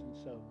others. And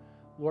so,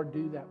 Lord,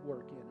 do that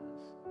work in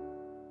us.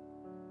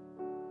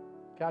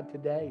 God,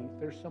 today, if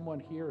there's someone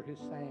here who's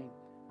saying,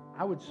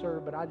 I would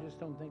serve, but I just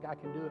don't think I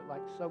can do it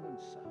like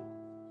so-and-so.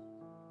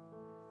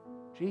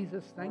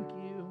 Jesus, thank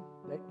you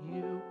that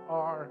you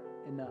are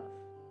enough,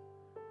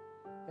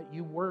 that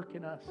you work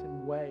in us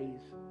in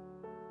ways.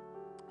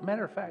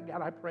 Matter of fact,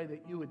 God, I pray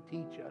that you would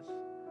teach us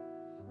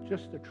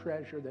just the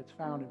treasure that's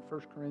found in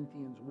 1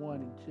 Corinthians 1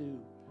 and 2,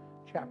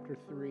 chapter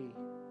 3,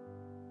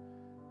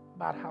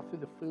 about how through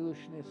the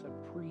foolishness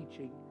of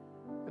preaching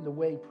and the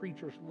way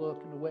preachers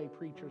look and the way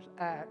preachers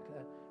act,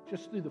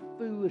 just through the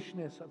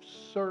foolishness of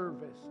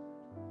service,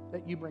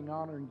 that you bring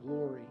honor and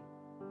glory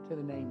to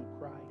the name of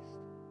Christ.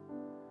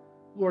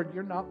 Lord,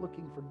 you're not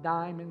looking for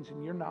diamonds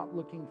and you're not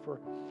looking for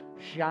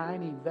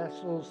shiny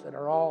vessels that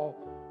are all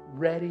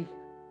ready.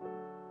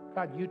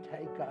 God, you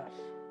take us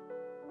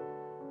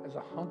as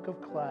a hunk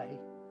of clay.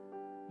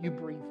 You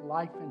breathe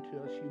life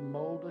into us. You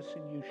mold us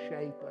and you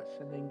shape us.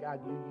 And then, God,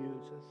 you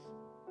use us.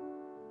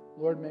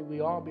 Lord, may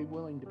we all be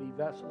willing to be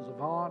vessels of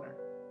honor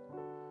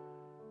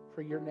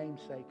for your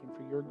name's sake and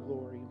for your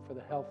glory and for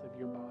the health of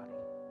your body.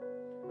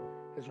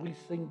 As we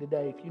sing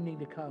today, if you need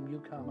to come,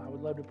 you come. I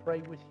would love to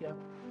pray with you.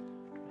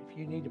 If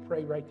you need to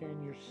pray right there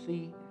in your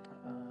seat,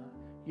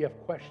 you have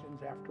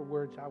questions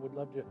afterwards, I would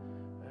love to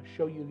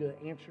show you the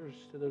answers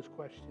to those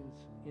questions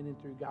in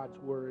and through God's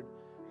Word.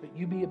 But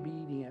you be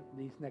obedient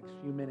these next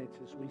few minutes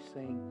as we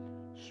sing.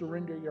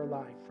 Surrender your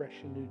life fresh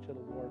and new to the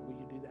Lord. Will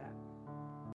you do that?